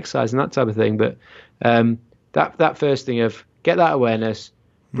get into exercise and that type of thing. But that first thing of get that awareness,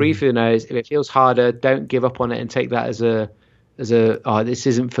 breathe through the nose. If it feels harder, don't give up on it and take that as a this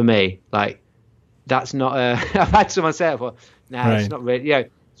isn't for me. Like that's not I've had someone say it before. It's not really.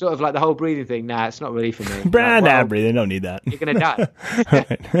 Sort of like the whole breathing thing. It's not really for me. Breathing, don't need that. You're gonna die.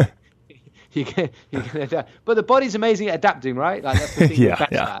 You're gonna die. But the body's amazing at adapting, right? Like that's the thing we're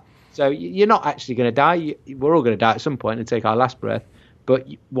best at. So you're not actually going to die. We're all going to die at some point and take our last breath. But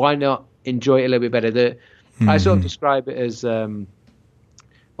why not enjoy it a little bit better? I sort of describe it as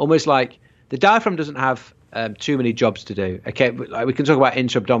almost like the diaphragm doesn't have too many jobs to do. Okay, like we can talk about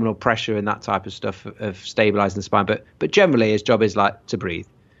intra-abdominal pressure and that type of stuff of stabilizing the spine, but generally his job is like to breathe.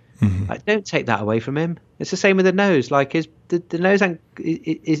 Like, don't take that away from him. It's the same with the nose. Like the nose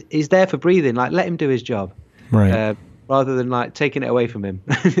is there for breathing. Like let him do his job. Right. Rather than like taking it away from him.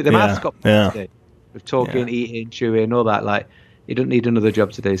 The mouth's got to do with talking, eating, chewing, all that. Like you don't need another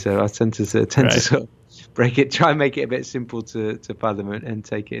job to do. So I tend to sort of break it, try and make it a bit simple to fathom and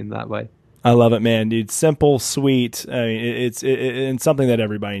take it in that way. I love it, man, dude. Simple, sweet. I mean, it's something that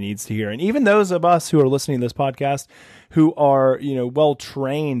everybody needs to hear. And even those of us who are listening to this podcast who are, well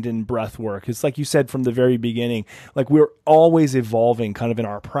trained in breath work. It's like you said from the very beginning, like we're always evolving kind of in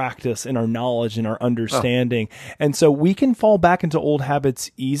our practice, in our knowledge, in our understanding. And so we can fall back into old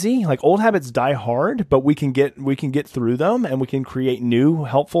habits easy. Like old habits die hard, but we can get through them and we can create new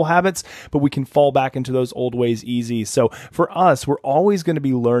helpful habits, but we can fall back into those old ways easy. So for us, we're always going to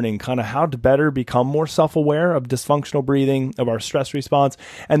be learning kind of how to better become more self-aware of dysfunctional breathing, of our stress response.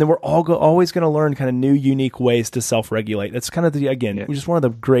 And then we're always going to learn kind of new, unique ways to self-regulate self-regulate. That's kind of just one of the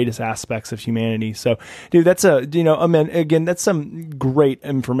greatest aspects of humanity. So, dude, that's that's some great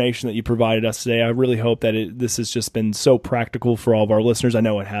information that you provided us today. I really hope that this has just been so practical for all of our listeners. I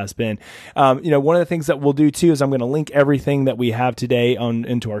know it has been. One of the things that we'll do too is I'm going to link everything that we have today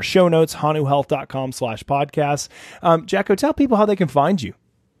into our show notes, hanuhealth.com/podcast. Jacko, tell people how they can find you.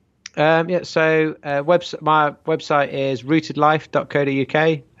 My website is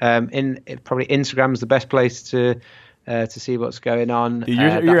rootedlife.co.uk. Probably Instagram's the best place to see what's going on.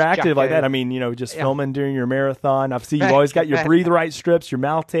 You're active Jacko. Like that. I mean, just filming during your marathon. I've seen you've always got your Breathe Right strips, your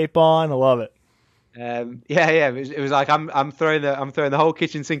mouth tape on. I love it. It was like I'm throwing the whole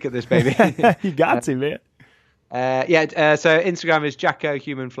kitchen sink at this baby. You got to, man. So Instagram is Jacko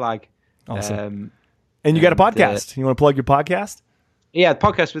Human Flag. Awesome. And you got a podcast. You want to plug your podcast? Yeah, the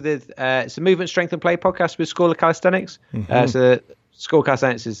podcast it's a movement, strength, and play podcast with School of Calisthenics. So School of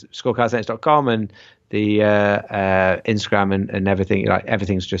Calisthenics is schoolcalisthenics.com, and the Instagram and everything,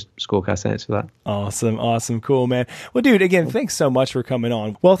 everything's just School of Calisthenics for that. Awesome, cool, man. Well, dude, again, thanks so much for coming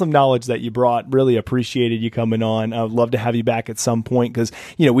on. Wealth of knowledge that you brought. Really appreciated you coming on. I'd love to have you back at some point because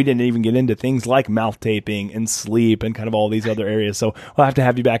we didn't even get into things like mouth taping and sleep and kind of all these other areas. So we'll have to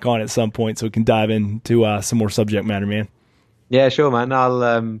have you back on at some point so we can dive into some more subject matter, man. Yeah, sure, man.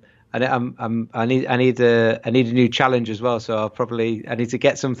 I need a new challenge as well. So I need to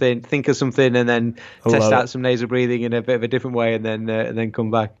get something, think of something, and then test out some nasal breathing in a bit of a different way, and then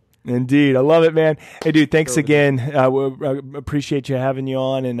come back. Indeed. I love it, man. Hey, dude, thanks again. We appreciate you having you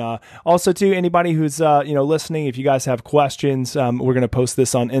on. And also, too, anybody who's listening, if you guys have questions, we're going to post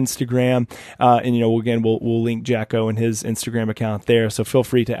this on Instagram. And, we'll link Jacko and his Instagram account there. So feel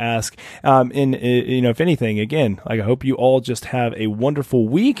free to ask. If anything, again, I hope you all just have a wonderful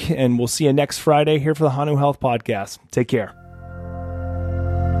week. And we'll see you next Friday here for the Hanu Health Podcast. Take care.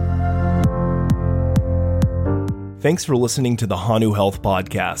 Thanks for listening to the Hanu Health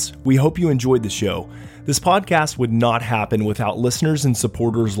Podcast. We hope you enjoyed the show. This podcast would not happen without listeners and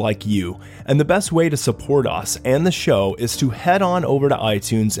supporters like you. And the best way to support us and the show is to head on over to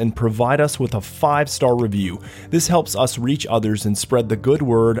iTunes and provide us with a 5-star review. This helps us reach others and spread the good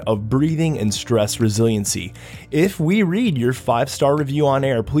word of breathing and stress resiliency. If we read your 5-star review on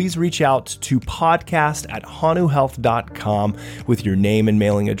air, please reach out to podcast@hanuhealth.com with your name and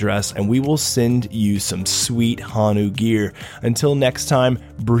mailing address, and we will send you some sweet Hanu gear. Until next time,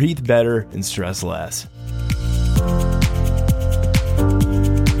 breathe better and stress less.